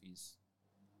great coffees.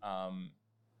 And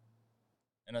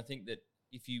I think that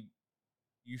if you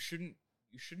shouldn't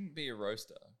be a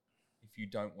roaster if you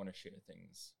don't want to share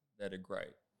things that are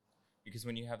great. Because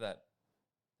when you have that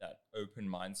open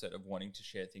mindset of wanting to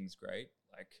share things great,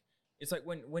 like it's like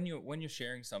when you're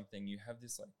sharing something, you have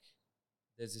this like,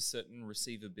 there's a certain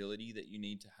receivability that you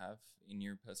need to have in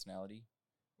your personality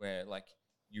where like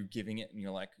you're giving it and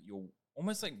you're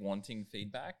almost like wanting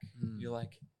feedback. You're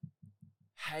like,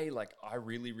 hey, like I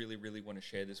really, really, really want to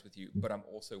share this with you, but I'm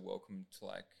also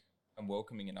I'm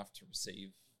welcoming enough to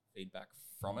receive feedback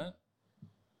from it.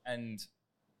 And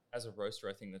as a roaster,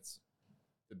 I think that's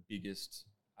the biggest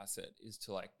asset is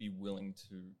to like be willing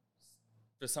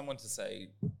for someone to say,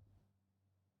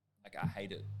 like, I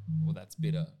hate it, or that's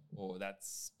bitter, or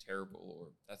that's terrible, or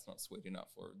that's not sweet enough,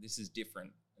 or this is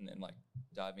different, and then like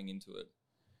diving into it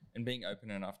and being open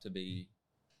enough to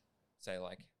say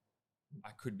like,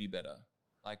 I could be better,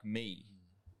 like me,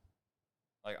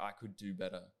 like I could do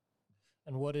better.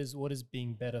 And what is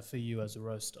being better for you as a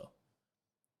roaster?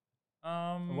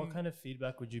 And what kind of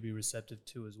feedback would you be receptive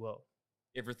to as well?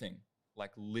 Everything,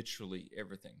 like literally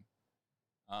everything.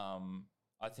 I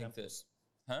think that,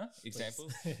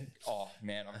 examples. Oh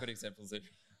man, I've got examples.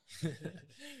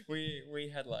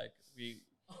 We had like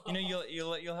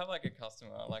you'll have like a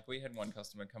customer. Like we had one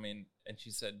customer come in and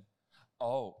she said,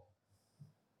 "Oh,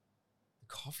 the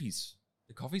coffee's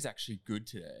actually good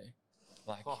today.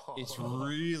 Like it's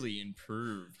really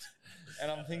improved."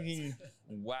 And I'm thinking,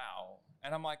 wow.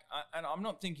 And I'm like, and I'm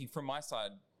not thinking from my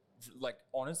side, like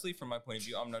honestly, from my point of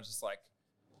view, I'm not just like,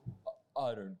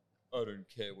 I don't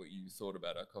care what you thought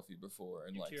about our coffee before,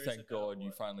 and like, thank God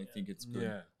you finally think it's good.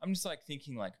 Yeah. I'm just like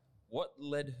thinking like, what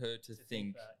led her to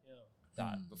think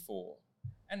that before?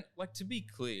 And like, to be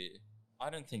clear, I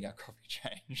don't think our coffee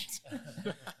changed,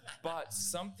 but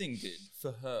something did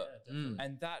for her,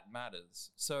 and that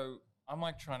matters. So I'm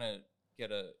like trying to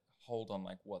get a hold on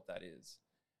like what that is.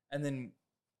 And then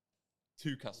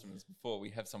 2 customers before,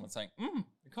 we have someone saying,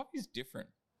 the coffee's different.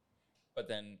 But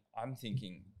then I'm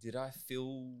thinking, did I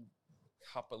fill the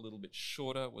cup a little bit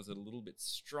shorter? Was it a little bit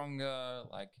stronger?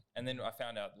 Like, and then I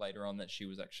found out later on that she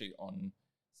was actually on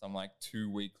some like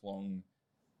 2-week-long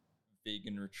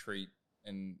vegan retreat,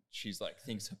 and she's like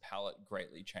thinks her palate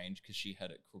greatly changed because she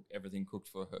had everything cooked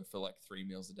for her for like 3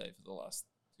 meals a day for the last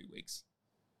 2 weeks.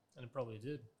 And it probably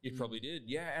did. It probably did,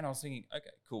 yeah. And I was thinking,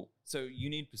 okay, cool. So you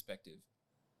need perspective.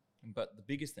 But the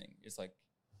biggest thing is like,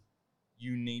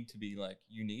 you need to be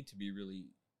really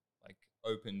like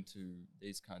open to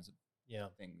these kinds of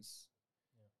things.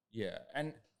 Yeah.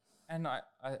 And I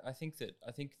think that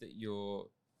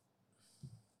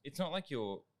it's not like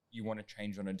you want to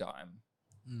change on a dime,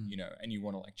 you know, and you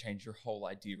want to like change your whole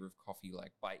idea of coffee,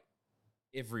 like by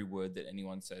every word that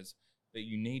anyone says, but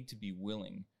you need to be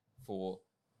willing for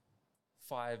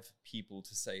 5 people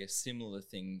to say a similar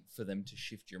thing for them to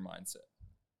shift your mindset.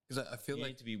 Because I feel you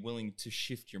like need to be willing to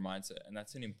shift your mindset, and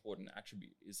that's an important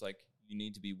attribute. Is like you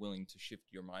need to be willing to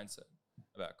shift your mindset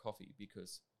about coffee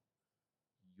because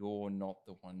you're not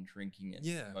the one drinking it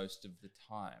most of the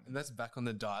time. And that's back on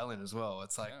the dial in as well.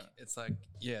 It's like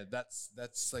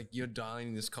that's like you're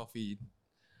dialing this coffee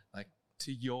like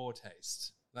to your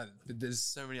taste. Like there's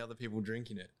so many other people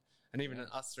drinking it, and even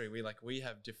us 3, we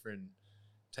have different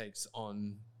takes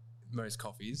on most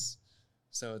coffees.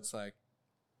 So it's like,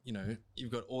 you know,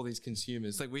 you've got all these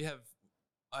consumers. Like we have,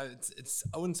 I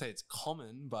wouldn't say it's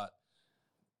common, but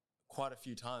quite a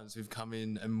few times we've come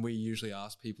in and we usually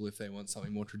ask people if they want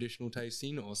something more traditional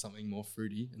tasting or something more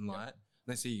fruity and light. And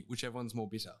they see whichever one's more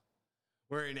bitter.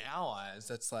 Where in our eyes,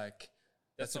 that's like,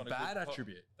 that's a bad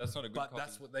attribute. That's not a good coffee. But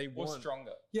that's what they want. Or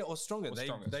stronger. Yeah, or stronger.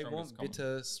 They want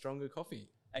bitter, stronger coffee.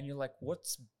 And you're like,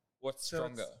 what's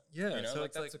stronger? You know, so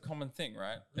like that's a common thing,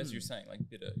 right? As you're saying, like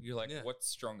bitter. You're like, what's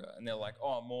stronger? And they're like,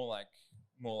 oh, more like,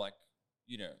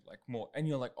 you know, like more. And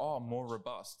you're like, oh, more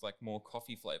robust, like more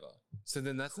coffee flavor. So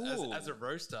then that's cool. as a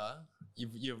roaster,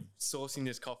 you're sourcing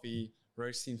this coffee,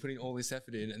 roasting, putting all this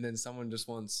effort in, and then someone just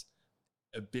wants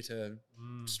a bitter,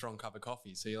 strong cup of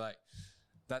coffee. So you're like,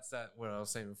 that's that. What I was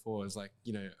saying before is like,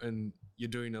 you know, and you're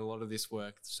doing a lot of this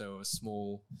work, so a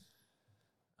small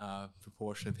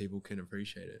proportion of people can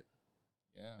appreciate it.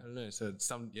 Yeah. I don't know. So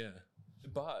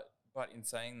But in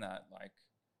saying that, like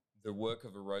the work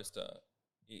of a roaster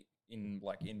in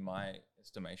my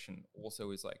estimation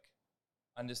also is like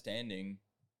understanding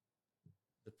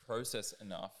the process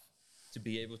enough to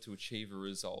be able to achieve a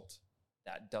result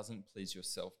that doesn't please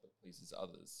yourself but pleases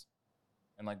others.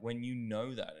 And like when you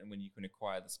know that and when you can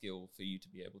acquire the skill for you to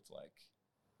be able to like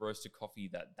roast a coffee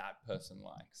that person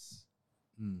likes,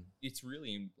 it's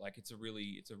really like it's a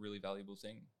really valuable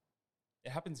thing.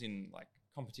 It happens in like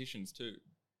competitions too.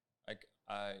 Like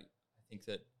I think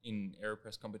that in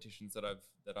AeroPress competitions that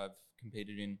I've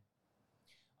competed in,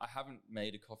 I haven't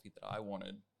made a coffee that I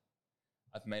wanted.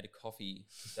 I've made a coffee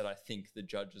that I think the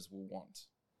judges will want,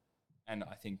 and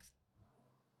I think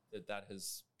that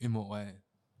has. In what way?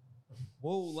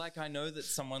 Well, like I know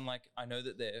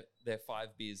that they're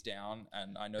 5 beers down,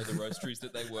 and I know the roasteries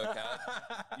that they work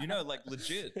at. You know, like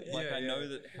legit. Like I know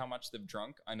that how much they've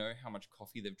drunk. I know how much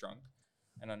coffee they've drunk.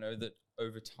 And I know that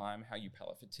over time, how your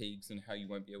palate fatigues and how you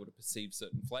won't be able to perceive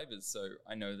certain flavors. So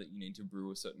I know that you need to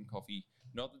brew a certain coffee,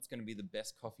 not that's going to be the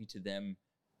best coffee to them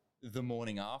the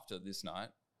morning after this night,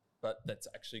 but that's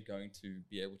actually going to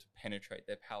be able to penetrate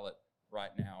their palate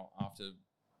right now after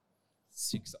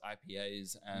 6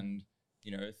 IPAs and,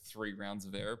 you know, 3 rounds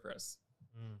of AeroPress.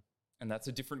 And that's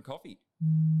a different coffee.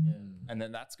 Yeah. And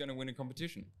then that's going to win a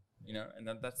competition, you know, and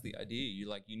that's the idea.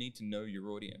 You need to know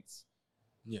your audience.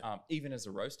 Yeah. Even as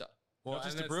a roaster, Well, Not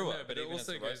just and a brewer, but it even as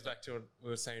also a goes roaster. back to what we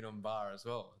were saying on bar as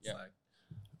well. It's like,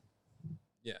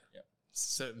 yeah,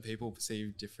 certain people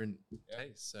perceive different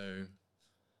tastes. So,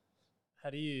 How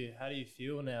do you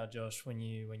feel now, Josh, when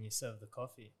you serve the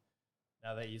coffee?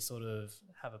 Now that you sort of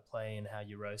have a play in how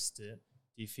you roast it,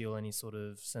 do you feel any sort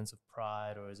of sense of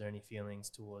pride, or is there any feelings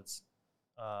towards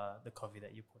the coffee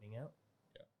that you're putting out?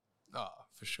 oh,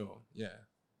 for sure, yeah.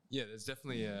 There's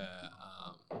definitely a.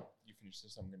 You finish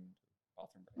this, I'm going to do the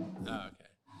bathroom break. Oh, okay.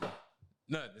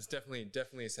 No, there's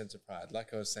definitely a sense of pride.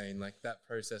 Like I was saying, like that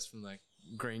process from like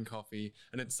green coffee,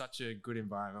 and it's such a good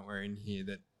environment we're in here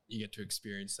that you get to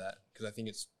experience that, because I think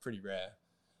it's pretty rare.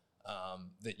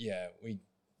 We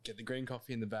get the green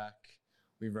coffee in the back,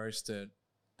 we roast it,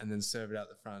 and then serve it out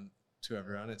the front to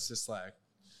everyone. It's just like,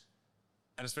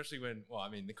 and especially when, well, I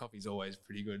mean, the coffee's always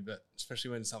pretty good, but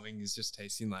especially when something is just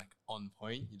tasting like on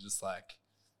point, you're just like,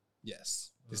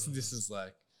 yes, this is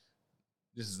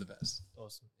the best.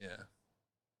 Awesome. Yeah.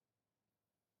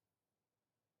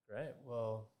 Great.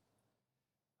 Well,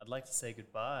 I'd like to say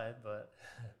goodbye, but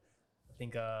I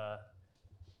think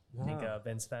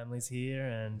Ben's family's here,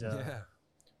 and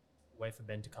wait for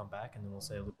Ben to come back, and then we'll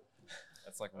say a little.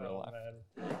 That's like real life.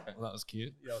 Man. Well, that was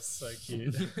cute. Yeah, so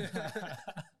cute.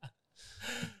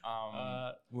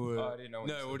 I didn't know.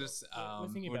 We'll just. We're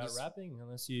thinking about wrapping,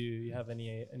 unless you have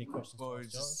any questions. Well, for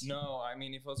us, Josh. No, I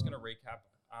mean, if I was going to recap,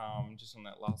 just on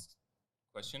that last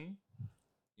question,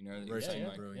 you know, that you're Roasting saying,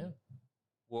 and like, brewing.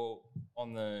 well,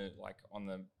 on the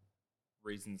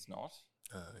reasons not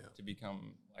to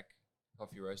become like a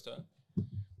coffee roaster,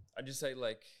 I just say,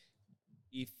 like,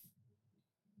 if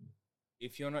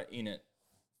you're not in it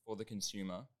for the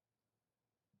consumer,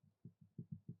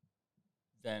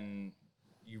 then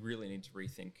you really need to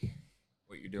rethink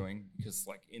what you're doing, because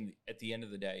like at the end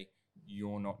of the day,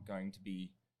 you're not going to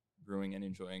be brewing and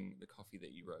enjoying the coffee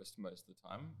that you roast most of the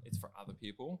time. It's for other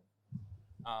people.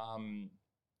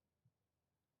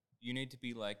 You need to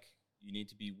be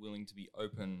willing to be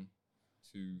open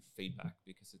to feedback,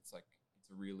 because it's a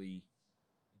really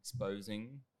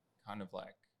exposing kind of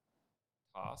like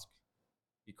task,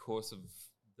 because of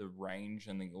the range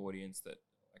and the audience that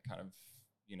are kind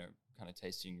of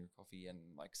tasting your coffee and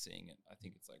like seeing it. I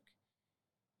think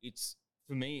it's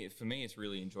for me it's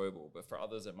really enjoyable, but for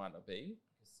others it might not be,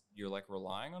 because you're like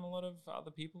relying on a lot of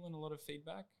other people and a lot of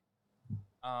feedback.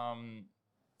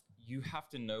 You have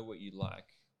to know what you like,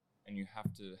 and you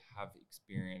have to have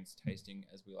experience tasting,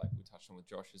 as we touched on with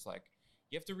Josh, is like,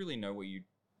 you have to really know what you're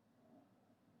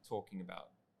talking about,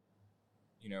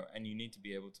 you know, and you need to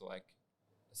be able to like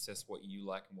assess what you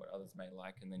like and what others may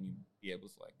like, and then you be able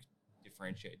to like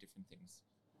differentiate different things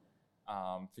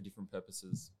for different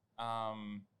purposes.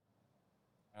 And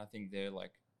I think they're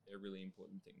really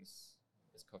important things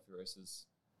as coffee roasters,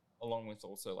 along with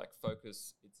also like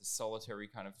focus. It's a solitary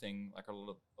kind of thing. Like a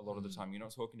lot of the time, you're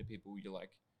not talking to people. You're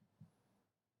like,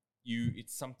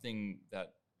 it's something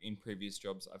that in previous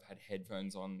jobs I've had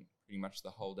headphones on pretty much the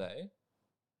whole day,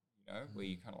 you know, where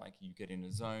you kind of like, you get in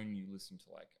a zone, you listen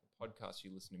to like a podcast,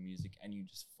 you listen to music, and you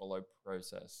just follow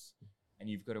process, and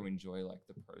you've got to enjoy like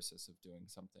the process of doing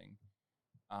something.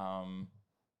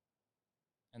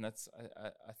 And that's,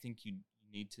 I think you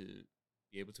need to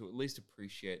be able to at least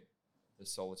appreciate the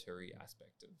solitary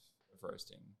aspect of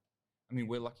roasting. I mean,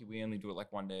 we're lucky we only do it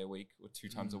like one day a week or two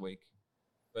times a week.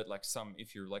 But like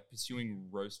if you're like pursuing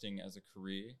roasting as a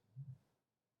career,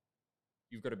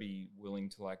 you've got to be willing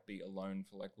to like be alone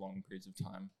for like long periods of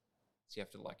time. So you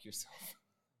have to like yourself,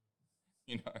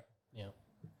 you know? Yeah.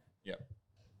 Yeah.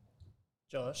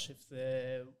 Josh, if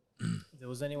there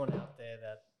was anyone out there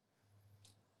that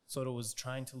sort of was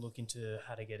trying to look into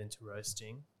how to get into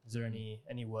roasting, is there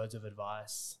any words of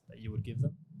advice that you would give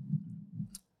them?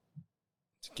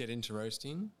 To get into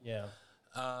roasting? Yeah.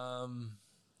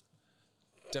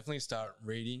 Definitely start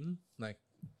reading. Like,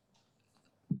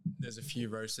 there's a few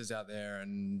roasters out there,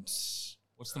 and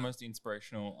what's the most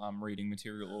inspirational reading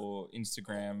material or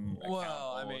Instagram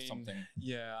account or something?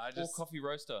 Yeah, or coffee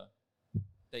roaster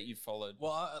that you followed?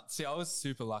 Well, I was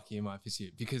super lucky in my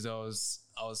pursuit, because I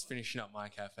was finishing up my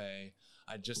cafe.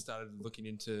 I just started looking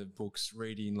into books,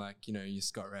 reading like, you know, your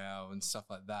Scott Rao and stuff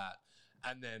like that,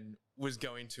 and then was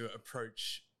going to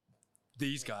approach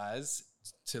these guys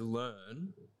to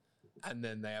learn. And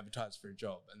then they advertised for a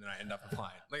job, and then I end up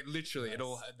applying. Like literally,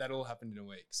 that all happened in a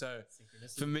week. So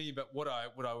for me, but what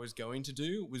I was going to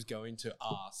do was going to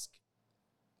ask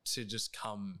to just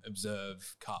come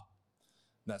observe cup.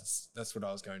 That's what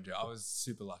I was going to do. I was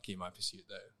super lucky in my pursuit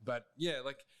though. But yeah,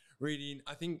 like reading,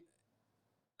 I think,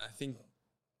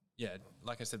 yeah,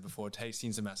 like I said before,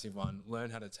 tasting's a massive one.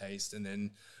 Learn how to taste and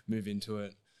then move into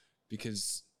it,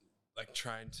 because like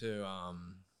trying to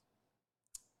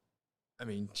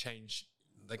change,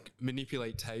 like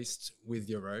manipulate taste with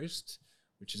your roast,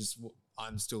 which is what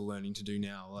I'm still learning to do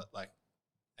now, like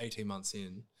 18 months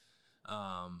in.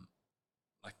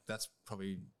 Like that's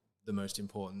probably the most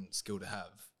important skill to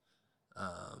have.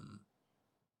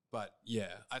 But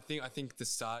yeah, I think the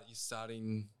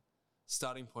starting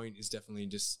point is definitely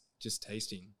just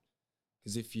tasting.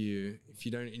 Because if you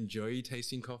don't enjoy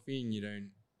tasting coffee and you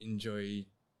don't enjoy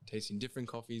tasting different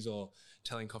coffees or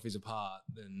telling coffees apart,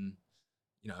 then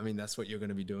that's what you're going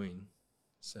to be doing.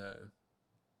 So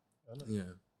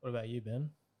yeah. What about you,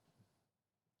 Ben?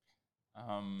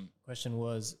 Question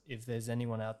was, if there's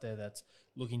anyone out there that's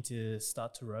looking to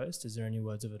start to roast, is there any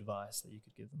words of advice that you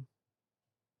could give them?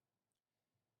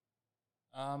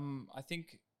 I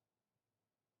think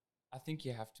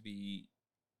you have to be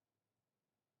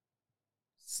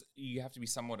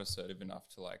somewhat assertive enough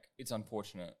to, like, it's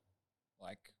unfortunate,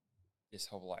 like, this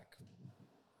whole, like,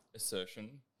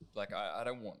 assertion. Like, I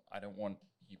don't want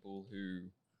people who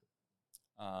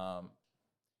I'll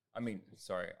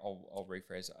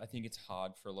rephrase it. I think it's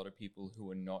hard for a lot of people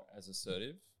who are not as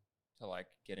assertive to, like,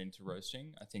 get into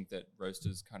roasting. I think that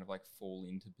roasters kind of, like, fall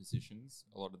into positions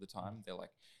a lot of the time.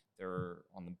 They're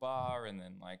on the bar, and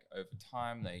then, like, over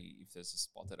time, if there's a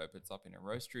spot that opens up in a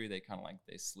roastery, they kind of, like,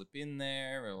 they slip in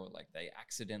there, or, like, they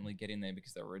accidentally get in there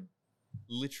because they were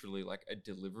literally like a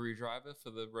delivery driver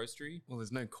for the roastery. Well,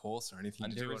 there's no course or anything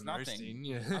and to do on roasting.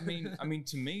 Yeah. I mean,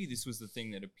 to me, this was the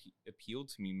thing that appealed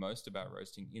to me most about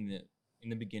roasting in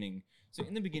the beginning. So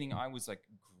in the beginning, I was, like,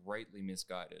 greatly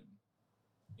misguided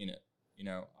in it.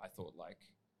 I thought, like,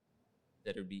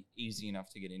 that it would be easy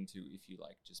enough to get into if you,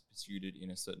 like, just pursued it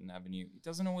in a certain avenue. It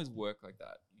doesn't always work like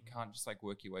that. You can't just, like,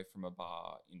 work your way from a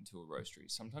bar into a roastery.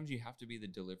 Sometimes you have to be the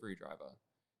delivery driver.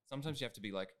 Sometimes you have to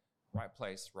be, like, right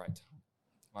place, right time,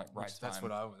 like, right time.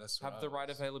 Have the right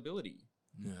availability.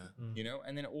 Yeah.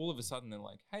 And then all of a sudden they're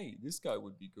like, hey, this guy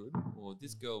would be good, or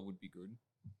this girl would be good.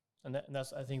 And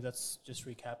that's, I think that's just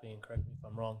recapping, and correct me if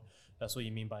I'm wrong, that's what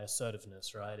you mean by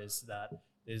assertiveness, right? Is that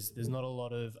there's not a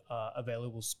lot of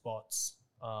available spots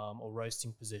or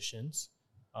roasting positions.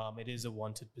 It is a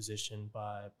wanted position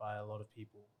by a lot of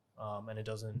people, and it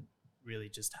doesn't really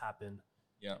just happen.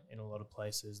 Yeah. In a lot of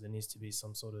places, there needs to be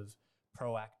some sort of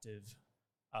proactive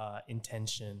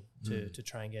intention to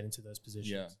try and get into those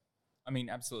positions. Yeah, I mean,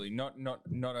 absolutely. Not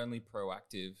only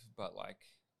proactive, but, like,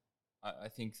 I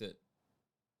think that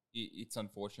it's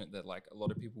unfortunate that, like, a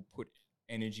lot of people put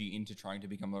energy into trying to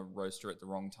become a roaster at the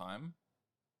wrong time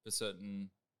for certain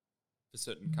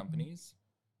companies,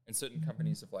 and certain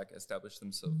companies have, like, established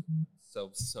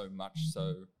themselves so much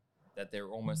so that they're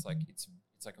almost like it's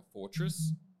like a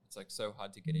fortress. It's, like, so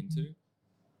hard to get into.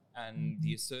 And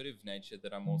the assertive nature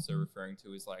that I'm also referring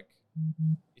to is, like,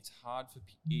 it is hard for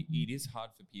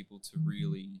people to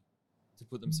really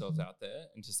put themselves out there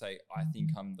and to say, I think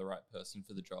I'm the right person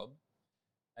for the job.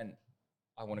 And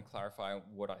I want to clarify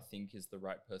what I think is the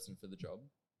right person for the job.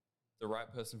 The right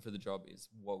person for the job is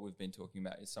what we've been talking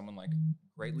about, is someone, like,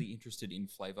 greatly interested in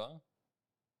flavor,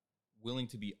 willing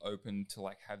to be open to,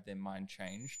 like, have their mind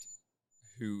changed,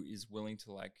 who is willing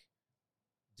to, like,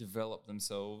 develop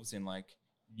themselves in, like,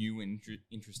 new and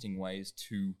interesting ways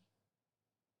to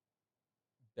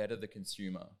better the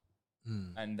consumer.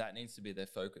 And that needs to be their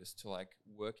focus, to, like,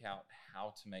 work out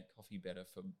how to make coffee better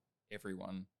for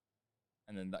everyone.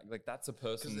 And then that's a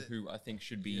person who I think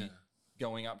should be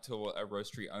going up to a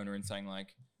roastery owner and saying,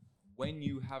 like, when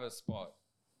you have a spot,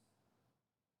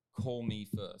 call me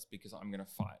first, because I'm going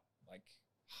to fight, like,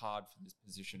 hard for this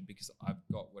position, because I've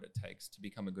got what it takes to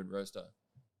become a good roaster.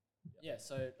 Yeah,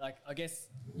 so, like, I guess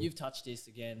you've touched this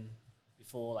again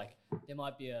before. Like, there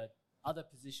might be a other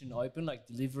position open, like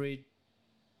delivery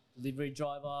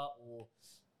driver, or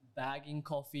bagging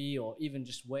coffee, or even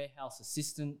just warehouse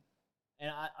assistant.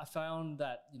 And I found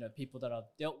that, people that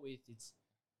I've dealt with, it's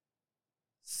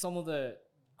some of the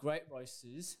great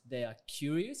roasters, they are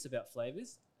curious about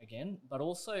flavors, again, but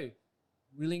also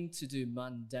willing to do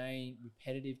mundane,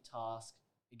 repetitive tasks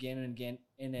again and again,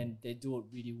 and then they do it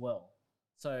really well.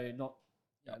 So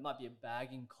it might be a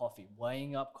bagging coffee,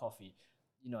 weighing up coffee,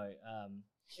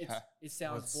 it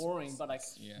sounds boring, but, like,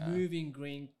 moving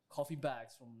green coffee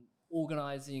bags, from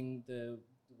organizing the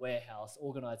warehouse,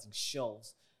 organizing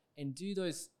shelves, and do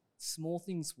those small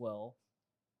things well.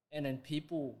 And then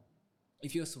people,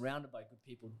 if you're surrounded by good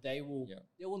people, they will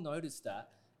notice that.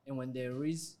 And when there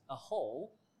is a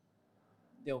hole,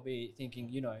 they'll be thinking,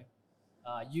 Yuya,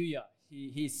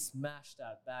 he smashed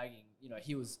that bagging.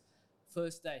 He was,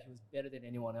 first day, he was better than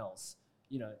anyone else.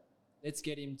 Let's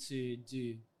get him to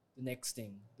do the next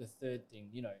thing, the third thing,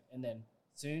 and then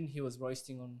soon he was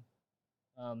roasting on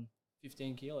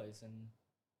 15 kilos and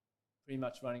pretty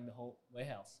much running the whole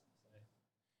warehouse. So.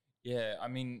 Yeah, I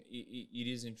mean, it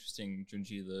is interesting,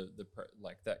 Junji,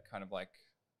 like that kind of like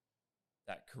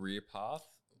that career path,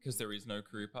 because there is no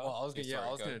career path. Well, I was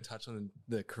going to touch on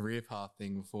the career path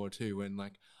thing before too. When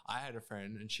like I had a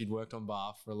friend and she'd worked on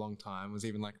bar for a long time, was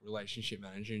even like relationship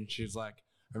manager, and she was like,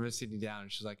 I remember sitting down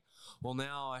and she's like, well,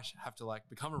 now I have to like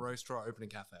become a roaster or open a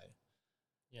cafe.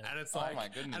 Yeah. And it's like, my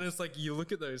goodness. And it's like, you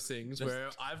look at those things where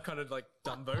I've kind of like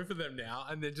done both of them now,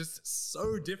 and they're just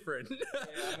so different. Yeah,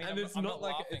 I mean, and it's not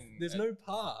like there's no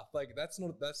path. Like that's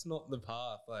not the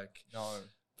path. Like no,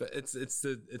 but it's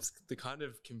the kind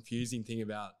of confusing thing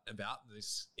about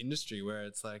this industry where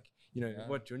it's like, you know,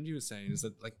 what Junji was saying is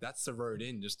that like that's the road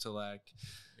in, just to like,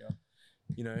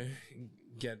 you know,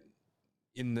 get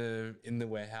in the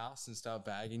warehouse and start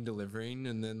bagging, delivering,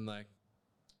 and then like.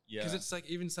 Yeah, because it's like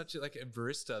even such like a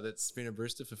barista that's been a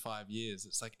barista for 5 years.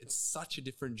 It's like it's such a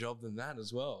different job than that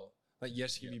as well. Like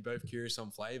yes, you'd be both curious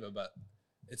on flavor, but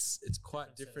it's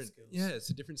quite different. Yeah, it's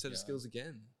a different set of skills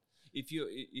again. If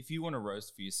you want to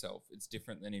roast for yourself, it's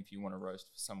different than if you want to roast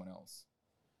for someone else.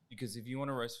 Because if you want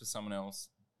to roast for someone else,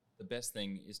 the best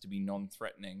thing is to be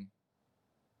non-threatening.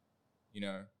 You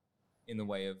know, in the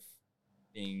way of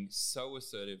being so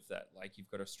assertive that like you've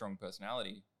got a strong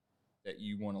personality that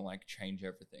you want to like change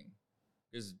everything,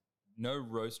 because no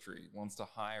roastery wants to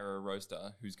hire a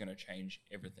roaster who's going to change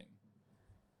everything,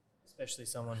 especially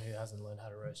someone who hasn't learned how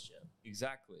to roast yet.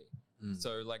 Exactly.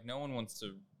 So like no one wants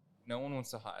to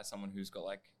hire someone who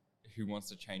wants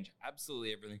to change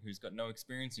absolutely everything, who's got no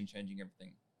experience in changing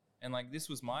everything. And like this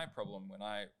was my problem when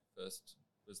I first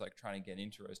was like trying to get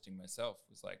into roasting myself,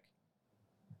 was like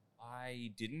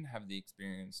I didn't have the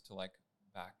experience to like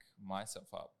back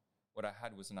myself up. What I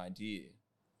had was an idea,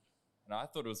 and I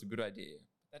thought it was a good idea.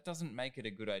 But that doesn't make it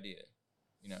a good idea,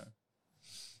 you know?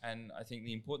 And I think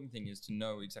the important thing is to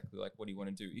know exactly like what do you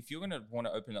want to do. If you're going to want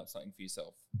to open up something for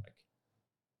yourself, like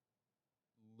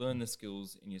learn the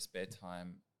skills in your spare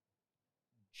time,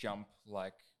 jump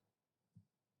like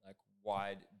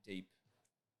wide, deep,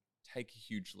 take a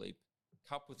huge leap,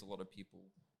 cup with a lot of people,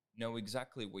 know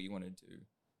exactly what you want to do,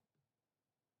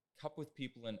 cup with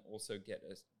people, and also get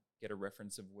a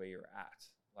reference of where you're at,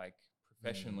 like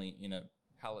professionally in a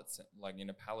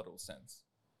palatal sense.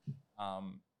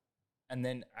 And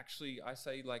then actually I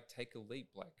say like take a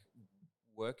leap, like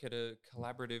work at a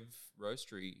collaborative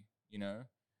roastery, you know,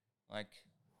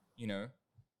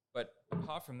 but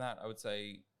apart from that, I would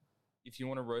say if you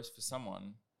want to roast for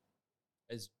someone,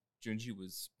 as Junji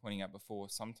was pointing out before,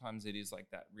 sometimes it is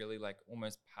like that really like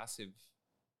almost passive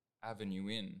avenue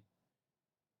in.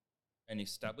 An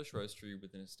established roastery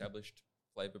with an established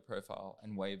flavor profile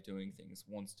and way of doing things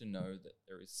wants to know that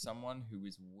there is someone who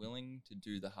is willing to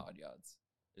do the hard yards.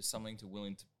 There's someone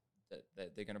that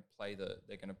they're going to play the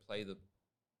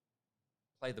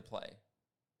play.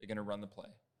 They're going to run the play.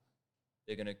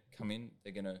 They're going to come in,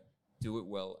 they're going to do it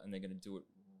well, and they're going to do it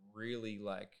really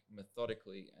like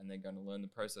methodically, and they're going to learn the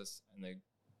process,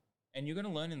 and you're going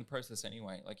to learn in the process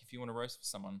anyway. Like if you want to roast for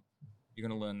someone, you're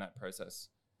going to learn that process.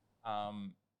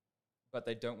 But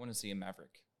they don't want to see a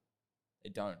maverick. They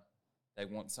don't. They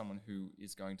want someone who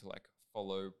is going to like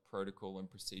follow protocol and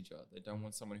procedure. They don't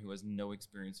want someone who has no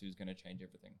experience who's going to change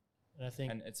everything.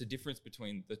 And it's a difference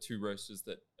between the two roasters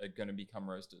that are going to become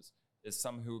roasters. There's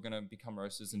some who are going to become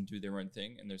roasters and do their own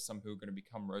thing, and there's some who are going to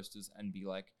become roasters and be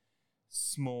like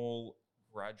small,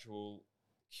 gradual,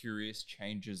 curious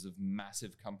changes of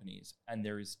massive companies. And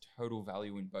there is total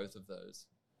value in both of those.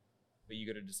 But you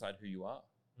got to decide who you are,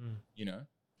 you know?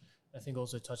 I think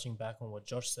also touching back on what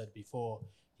Josh said before,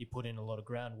 he put in a lot of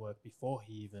groundwork before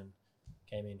he even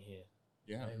came in here.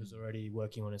 Yeah. You know, he was already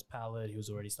working on his palate. He was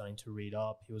already starting to read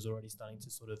up. He was already starting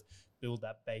to sort of build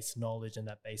that base knowledge and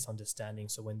that base understanding.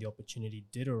 So when the opportunity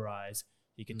did arise,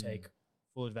 he could take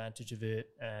full advantage of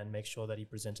it and make sure that he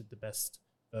presented the best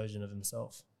version of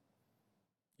himself.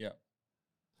 Yeah.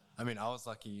 I mean, I was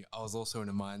lucky. I was also in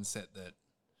a mindset that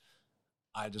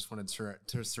I just wanted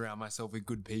to surround myself with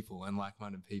good people and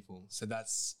like-minded people. So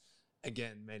that's,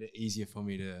 again, made it easier for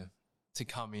me to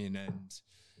come in and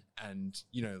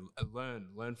you know,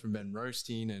 learn from Ben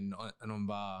roasting and on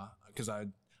bar, because I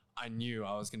knew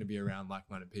I was going to be around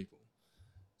like-minded people.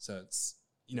 So it's,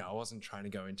 you know, I wasn't trying to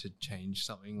go in to change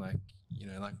something like, you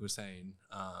know, like we were saying.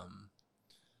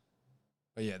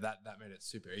 But yeah, that made it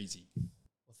super easy.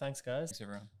 Well, thanks, guys. Thanks,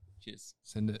 everyone. Cheers.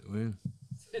 Send it. Woo.